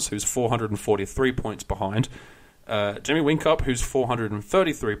Craig Lowndes, who's 443 points behind. Jamie Whincup, who's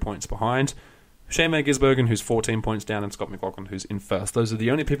 433 points behind. Shane Van Gisbergen, who's 14 points down. And Scott McLaughlin, who's in 1st. Those are the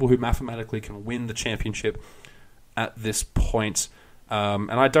only people who mathematically can win the championship at this point.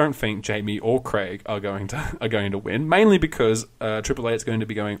 And I don't think Jamie or Craig are going to win, mainly because Triple Eight is going to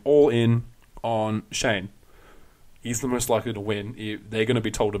be going all in on Shane. He's the most likely to win. They're going to be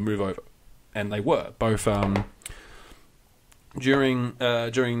told to move over, and they were both. During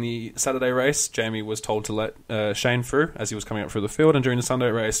the Saturday race, Jamie was told to let Shane through as he was coming up through the field, and during the Sunday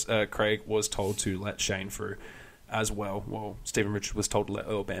race, Craig was told to let Shane through as well. Well, Stephen Richard was told to let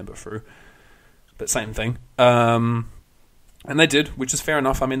Earl Bamber through, but same thing. And they did, which is fair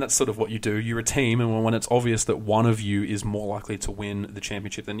enough. I mean, that's sort of what you do. You're a team, and when it's obvious that one of you is more likely to win the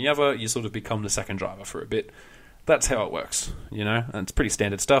championship than the other, you sort of become the second driver for a bit. That's how it works, and it's pretty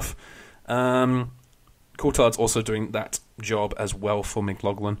standard stuff. Coulthard's also doing that job as well for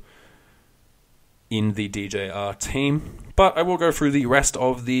McLaughlin in the DJR team. But I will go through the rest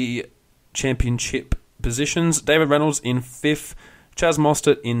of the championship positions. David Reynolds in 5th. Chaz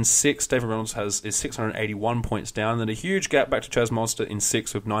Mostert in 6th. David Reynolds is 681 points down. Then a huge gap back to Chaz Mostert in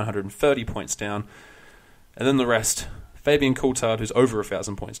 6th with 930 points down. And then the rest. Fabian Coulthard, who's over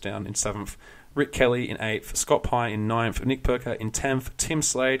 1,000 points down, in 7th. Rick Kelly in 8th. Scott Pye in 9th. Nick Perker in 10th. Tim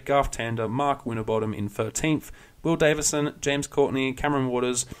Slade, Garth Tander, Mark Winterbottom in 13th. Will Davison, James Courtney, Cameron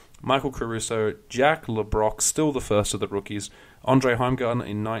Waters, Michael Caruso, Jack LeBrock, still the first of the rookies. Andre Heimgartner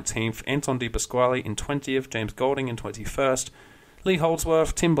in 19th. Anton Di Pasquale in 20th. James Golding in 21st. Lee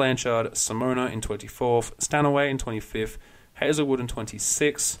Holdsworth, Tim Blanchard, Simona in 24th, Stanaway in 25th, Hazelwood in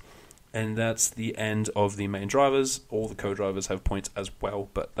 26th, And that's the end of the main drivers. All the co-drivers have points as well,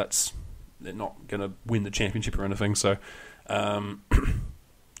 but they're not going to win the championship or anything, so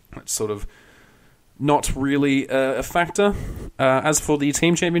it's sort of not really a factor. As for the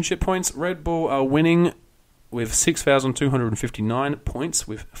team championship points, Red Bull are winning with 6,259 points,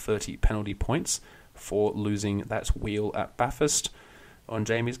 with 30 penalty points for losing that wheel at Bathurst on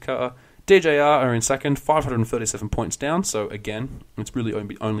Jamie's car. DJR are in second, 537 points down, so again, it's really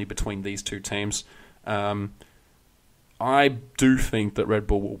only between these two teams. I do think that Red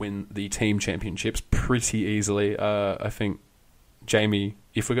Bull will win the team championships pretty easily. I think Jamie,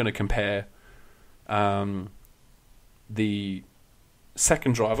 if we're going to compare the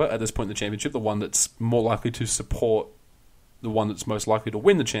second driver at this point in the championship, the one that's more likely to support the one that's most likely to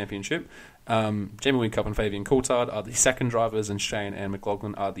win the championship, Jamie Whincup and Fabian Coulthard are the second drivers, and Shane and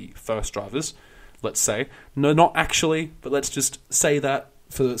McLaughlin are the first drivers, let's say. No, not actually, but let's just say that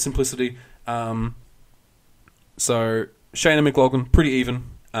for simplicity. So Shane and McLaughlin, pretty even.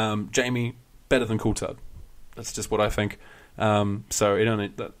 Jamie, better than Coulthard. That's just what I think. So it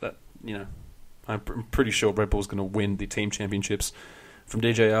only I'm pretty sure Red Bull's going to win the team championships from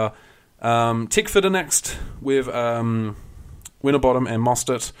DJR. Tickford are next with Winterbottom and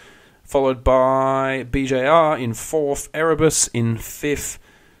Mostert, followed by BJR in fourth, Erebus in fifth,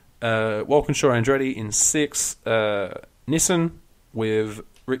 Walkinshaw Andretti in sixth, Nissan with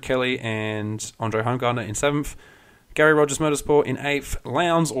Rick Kelly and Andre Heimgartner in seventh, Gary Rogers Motorsport in eighth,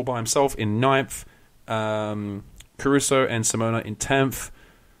 Lowndes all by himself in ninth, Caruso and Simona in 10th,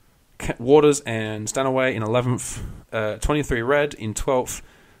 Waters and Stanaway in 11th, 23 Red in 12th,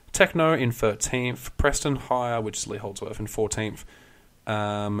 Techno in 13th, Preston Hire, which is Lee Holdsworth, in 14th,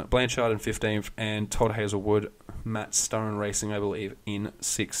 Blanchard in 15th, and Todd Hazelwood, Matt Stone Racing, I believe, in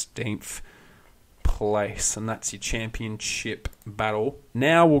 16th place. And that's your championship battle.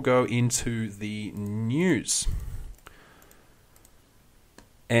 Now we'll go into the news.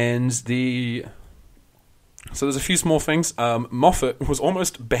 And so there's a few small things. Moffat was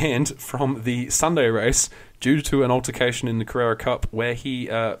almost banned from the Sunday race due to an altercation in the Carrera Cup where he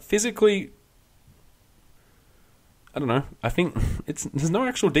physically... I don't know. I think there's no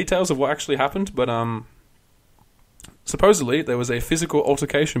actual details of what actually happened, but supposedly there was a physical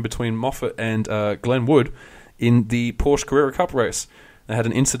altercation between Moffat and Glenn Wood in the Porsche Carrera Cup race. They had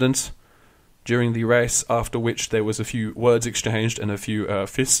an incident during the race, after which there was a few words exchanged and a few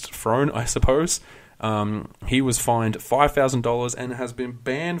fists thrown, I suppose. He was fined $5,000 and has been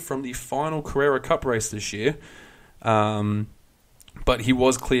banned from the final Carrera Cup race this year. But he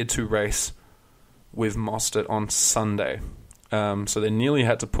was cleared to race with Mostert on Sunday. So they nearly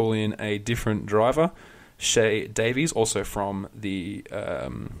had to pull in a different driver, Shay Davies, also from the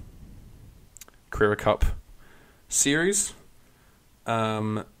Carrera Cup series,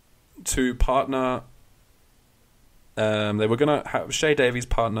 to partner. They were going to have Shay Davies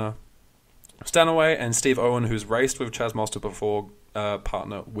partner Stanaway, and Steve Owen, who's raced with Chaz Mostert before,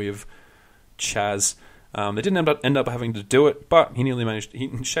 partner with Chaz. They didn't end up having to do it, but he nearly managed.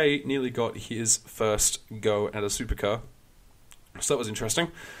 Shay nearly got his first go at a supercar, so that was interesting.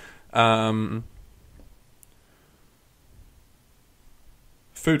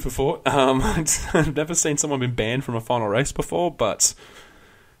 Food for thought. I've never seen someone been banned from a final race before, but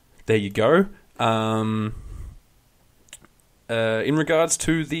there you go. In regards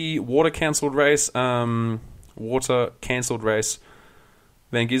to the water cancelled race, Van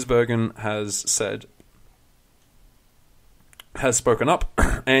Gisbergen has spoken up,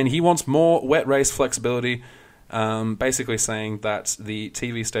 and he wants more wet race flexibility, basically saying that the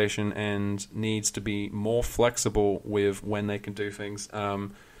TV station needs to be more flexible with when they can do things.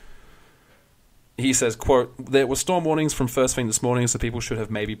 He says, quote, "There were storm warnings from first thing this morning, so people should have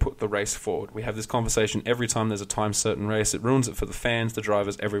maybe put the race forward. We have this conversation every time there's a time-certain race. It ruins it for the fans, the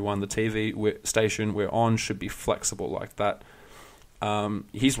drivers, everyone. The TV station we're on should be flexible like that."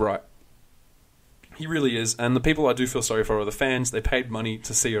 He's right. He really is. And the people I do feel sorry for are the fans. They paid money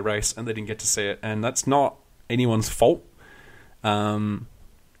to see a race, and they didn't get to see it. And that's not anyone's fault.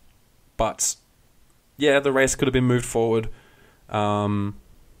 But, yeah, the race could have been moved forward.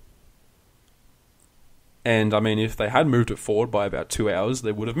 And, I mean, if they had moved it forward by about 2 hours,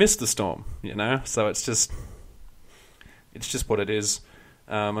 they would have missed the storm, you know? So it's just what it is.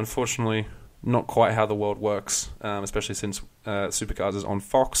 Unfortunately, not quite how the world works, especially since Supercars is on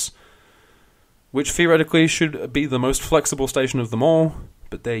Fox, which theoretically should be the most flexible station of them all.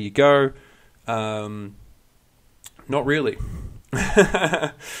 But there you go. Not really.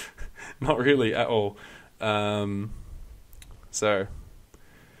 Not really at all. So...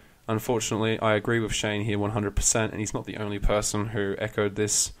 Unfortunately, I agree with Shane here 100%, and he's not the only person who echoed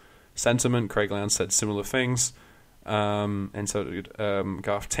this sentiment. Craig Lowndes said similar things, and so did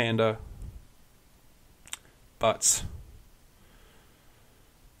Garth Tander. But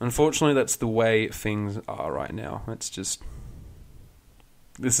unfortunately, that's the way things are right now.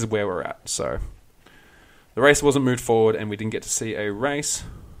 This is where we're at. So the race wasn't moved forward, and we didn't get to see a race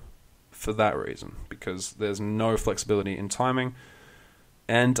for that reason, because there's no flexibility in timing,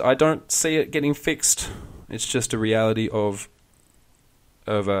 and I don't see it getting fixed. It's just a reality of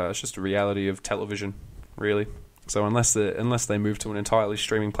television, really. So unless they move to an entirely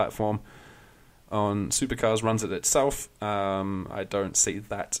streaming platform on Supercars runs it itself, I don't see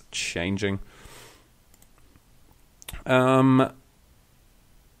that changing. What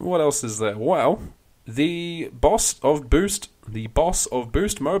else is there? Well, the boss of Boost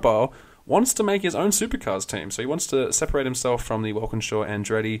Mobile wants to make his own Supercars team. So he wants to separate himself from the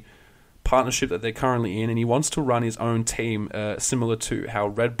Walkinshaw-Andretti partnership that they're currently in, and he wants to run his own team, similar to how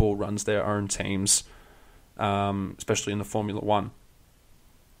Red Bull runs their own teams, especially in the Formula One.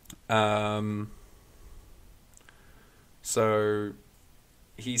 So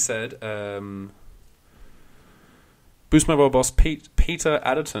he said, Boost Mobile boss Peter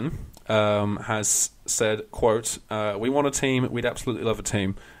Adderton has said, quote, "We want a team. We'd absolutely love a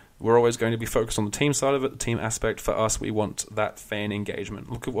team. We're always going to be focused on the team side of it, the team aspect. For us, we want that fan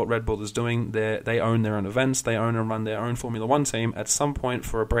engagement. Look at what Red Bull is doing. They own their own events. They own and run their own Formula One team. At some point,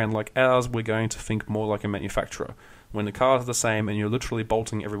 for a brand like ours, we're going to think more like a manufacturer. When the cars are the same and you're literally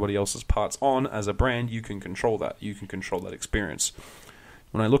bolting everybody else's parts on, as a brand, you can control that. You can control that experience.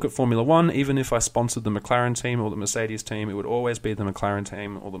 When I look at Formula One, even if I sponsored the McLaren team or the Mercedes team, it would always be the McLaren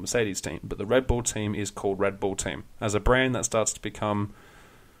team or the Mercedes team. But the Red Bull team is called Red Bull team. As a brand, that starts to become,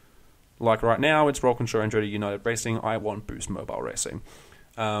 like right now, it's Walkinshaw Andretti United Racing. I want Boost Mobile Racing."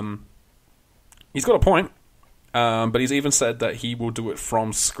 He's got a point, but he's even said that he will do it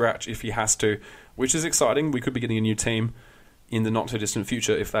from scratch if he has to, which is exciting. We could be getting a new team in the not-too-distant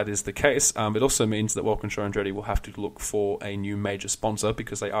future if that is the case. It also means that Walkinshaw Andretti will have to look for a new major sponsor,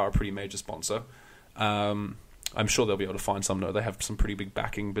 because they are a pretty major sponsor. I'm sure they'll be able to find some. No, they have some pretty big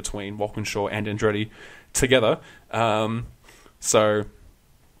backing between Walkinshaw and Andretti together. So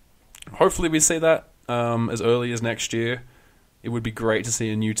hopefully we see that as early as next year. It would be great to see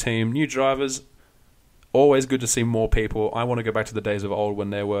a new team, new drivers. Always good to see more people. I want to go back to the days of old when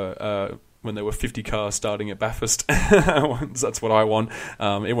there were 50 cars starting at Bathurst. That's what I want.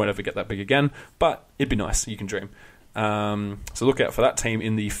 It won't ever get that big again, but it'd be nice. You can dream. So look out for that team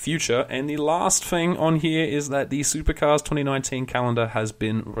in the future. And the last thing on here is that the Supercars 2019 calendar has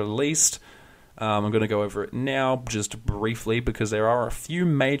been released. I'm going to go over it now just briefly, because there are a few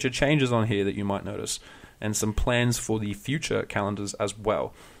major changes on here that you might notice, and some plans for the future calendars as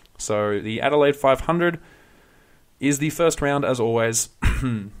well. So the Adelaide 500 is the first round, as always,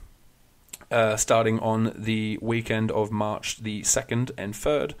 starting on the weekend of March the 2nd and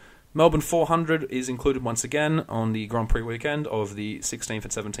 3rd. Melbourne 400 is included once again on the Grand Prix weekend of the 16th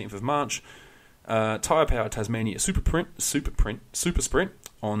and 17th of March. Tyre Power Tasmania Super Sprint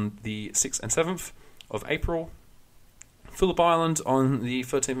on the 6th and 7th of April. Phillip Island on the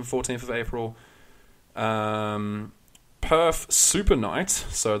 13th and 14th of April. Perth Super Night,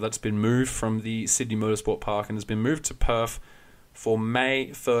 so that's been moved from the Sydney Motorsport Park and has been moved to Perth for May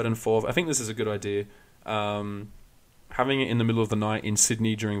 3rd and 4th. I think this is a good idea. Having it in the middle of the night in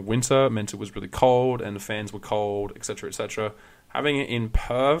Sydney during winter meant it was really cold and the fans were cold, etc., etc. Having it in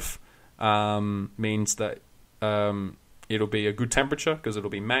Perth means that it'll be a good temperature, because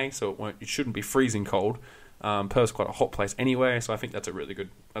it'll be May, so it shouldn't be freezing cold. Perth's quite a hot place anyway, so I think that's a really good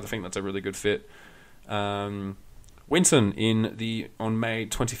fit. Winton on May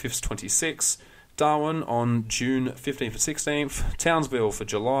 25th to 26th, Darwin on June 15th and 16th, Townsville for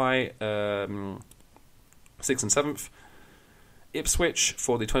July 6th and 7th, Ipswich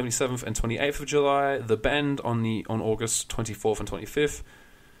for the 27th and 28th of July, The Bend on August 24th and 25th,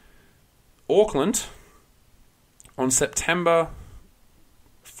 Auckland on September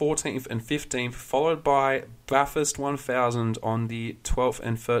 14th and 15th, followed by Bathurst 1000 on the 12th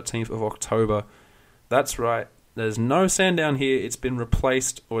and 13th of October. That's right, there's no Sandown here. It's been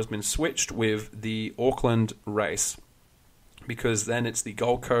replaced, or has been switched with the Auckland race, because then it's the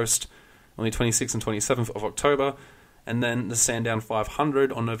Gold Coast on the 26th and 27th of October, and then the Sandown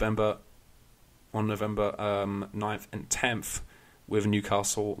 500 on November 9th and 10th, with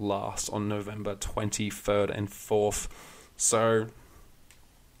Newcastle last on November 23rd and 4th. So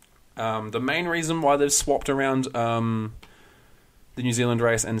the main reason why they've swapped around the New Zealand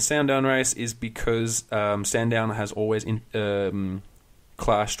race and the Sandown race is because Sandown has always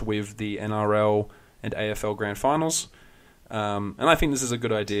clashed with the NRL and AFL Grand Finals. And I think this is a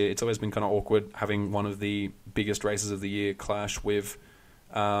good idea. It's always been kind of awkward having one of the biggest races of the year clash with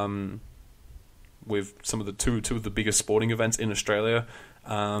some of the two of the biggest sporting events in Australia.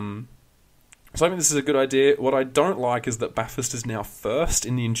 So I think this is a good idea. What I don't like is that Bathurst is now first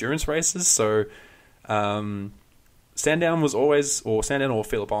in the endurance races. So Sandown or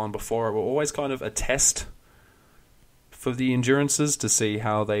Phillip Island before were always kind of a test for the endurances to see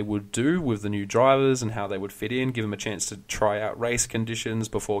how they would do with the new drivers and how they would fit in, give them a chance to try out race conditions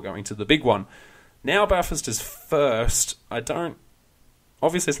before going to the big one. Now Bathurst is first.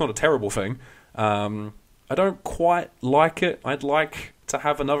 Obviously it's not a terrible thing. I don't quite like it. I'd like to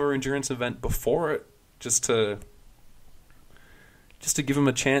have another endurance event before it, just to give them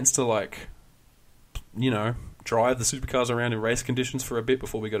a chance to, like, you know, drive the supercars around in race conditions for a bit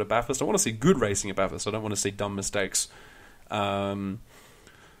before we go to Bathurst. I want to see good racing at Bathurst. I don't want to see dumb mistakes. And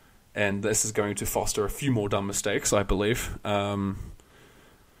this is going to foster a few more dumb mistakes, I believe.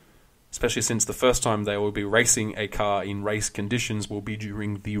 Especially since the first time they will be racing a car in race conditions will be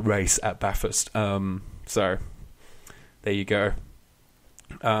during the race at Bathurst. So, there you go.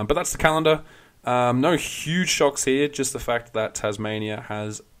 But that's the calendar. No huge shocks here, just the fact that Tasmania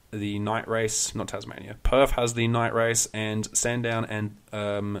has the night race, not Tasmania, Perth has the night race, and Sandown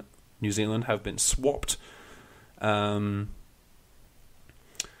and New Zealand have been swapped.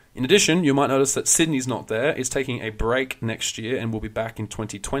 In addition, you might notice that Sydney's not there. It's taking a break next year and will be back in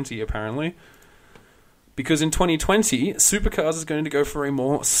 2020, apparently. Because in 2020, Supercars is going to go for a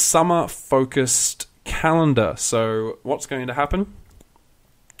more summer-focused calendar. So what's going to happen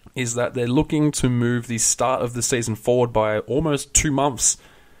is that they're looking to move the start of the season forward by almost 2 months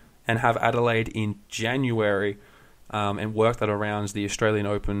and have Adelaide in January, and work that around the Australian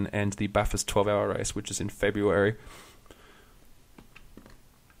Open and the Bathurst 12-hour race, which is in February.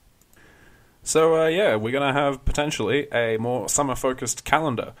 So, we're going to have potentially a more summer-focused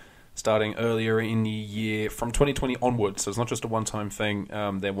calendar starting earlier in the year from 2020 onwards. So it's not just a one-time thing.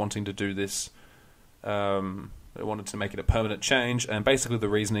 They're wanting to do this. They wanted to make it a permanent change, and basically the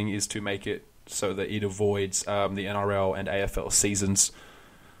reasoning is to make it so that it avoids the NRL and AFL seasons,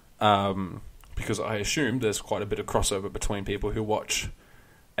 because I assume there's quite a bit of crossover between people who watch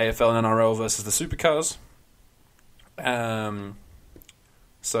AFL and NRL versus the Supercars.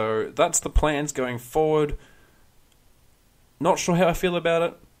 So that's the plans going forward. Not sure how I feel about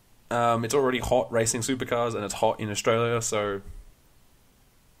it. It's already hot racing supercars, and it's hot in Australia, so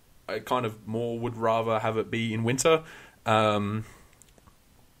I kind of more would rather have it be in winter,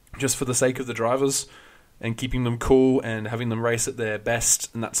 just for the sake of the drivers and keeping them cool and having them race at their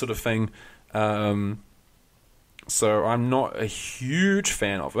best and that sort of thing. So I'm not a huge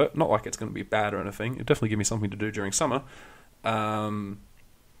fan of it. Not like it's going to be bad or anything. It'll definitely give me something to do during summer.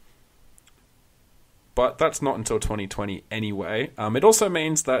 But that's not until 2020 anyway. It also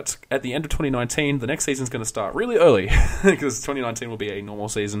means that at the end of 2019, the next season's going to start really early, because 2019 will be a normal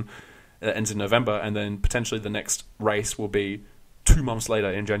season that ends in November, and then potentially the next race will be 2 months later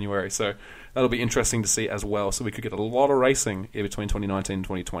in January. So that'll be interesting to see as well. So we could get a lot of racing in between 2019 and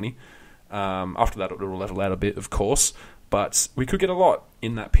 2020. After that, it'll level out a bit, of course, but we could get a lot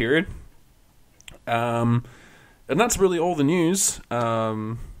in that period. And that's really all the news.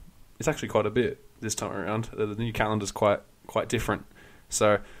 It's actually quite a bit this time around. The new calendar's quite different,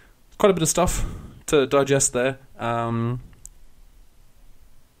 so quite a bit of stuff to digest there.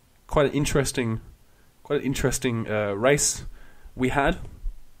 Quite an interesting race we had,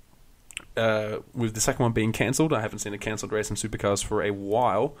 with the second one being cancelled. I haven't seen a cancelled race in Supercars for a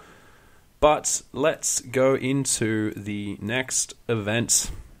while, but let's go into the next event.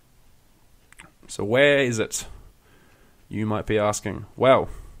 So where is it? You might be asking. Well,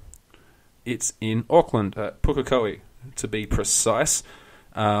 it's in Auckland, at Pukekohe, to be precise.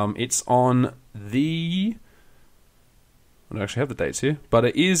 It's on the... I don't actually have the dates here, but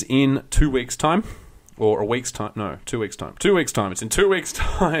it is in 2 weeks' time. Or a week's time. No, 2 weeks' time. 2 weeks' time. It's in 2 weeks'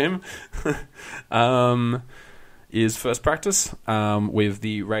 time. Is first practice, with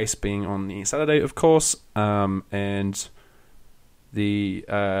the race being on the Saturday, of course. And the...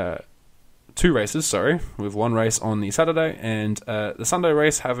 two races, with one race on the Saturday, and the Sunday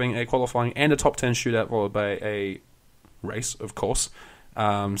race having a qualifying and a top 10 shootout, followed by a race, of course.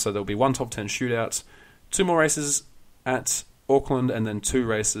 So there'll be one top 10 shootout, 2 more races at Auckland, and then 2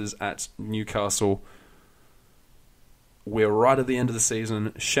 races at Newcastle. We're right at the end of the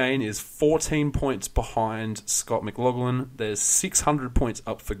season. Shane is 14 points behind Scott McLaughlin. There's 600 points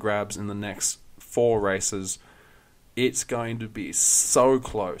up for grabs in the next 4 races. It's going to be so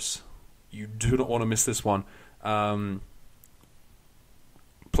close. You do not want to miss this one.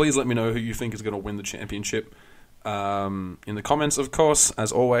 Please let me know who you think is going to win the championship. in the comments, of course,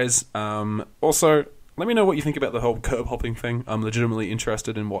 as always. Also, let me know what you think about the whole curb hopping thing. I'm legitimately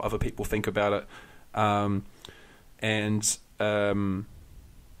interested in what other people think about it. And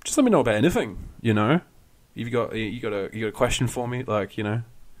just let me know about anything, you know. If you got a question for me, like, you know,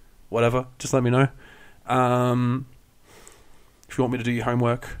 whatever, just let me know. If you want me to do your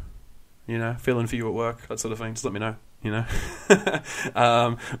homework, you know, fill in for you at work, that sort of thing, just let me know, you know.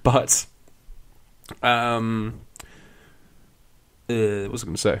 What was I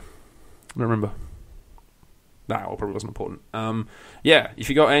going to say? I don't remember. Nah, well, probably wasn't important. Yeah, if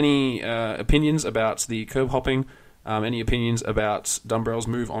you got any opinions about the curb hopping, any opinions about Dumbrell's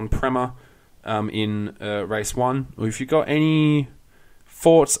move on Prema in race 1, or if you got any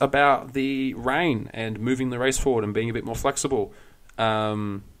thoughts about the rain and moving the race forward and being a bit more flexible,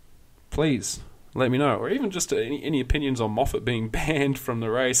 please let me know. Or even just any opinions on Moffat being banned from the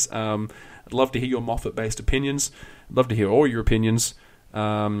race. I'd love to hear your Moffat-based opinions. I'd love to hear all your opinions.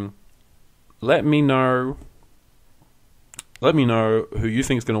 Let me know who you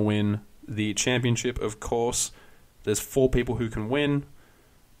think is going to win the championship. Of course, there's 4 people who can win: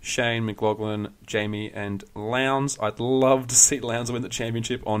 Shane, McLaughlin, Jamie, and Lowndes. I'd love to see Lowndes win the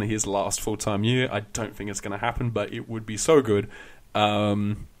championship on his last full-time year. I don't think it's going to happen, but it would be so good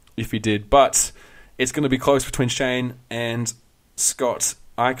if he did. But it's going to be close between Shane and Scott.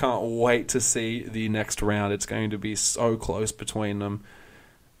 I can't wait to see the next round. It's going to be so close between them.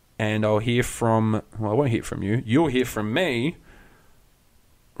 And I'll hear from... Well, I won't hear from you. You'll hear from me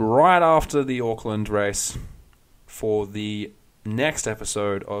right after the Auckland race for the next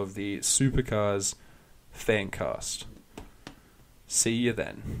episode of the Supercars Fancast. See you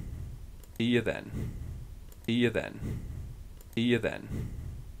then. See you then. See you then. See you then.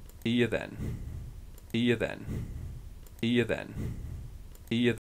 See you then. See you then. See you then. See you then.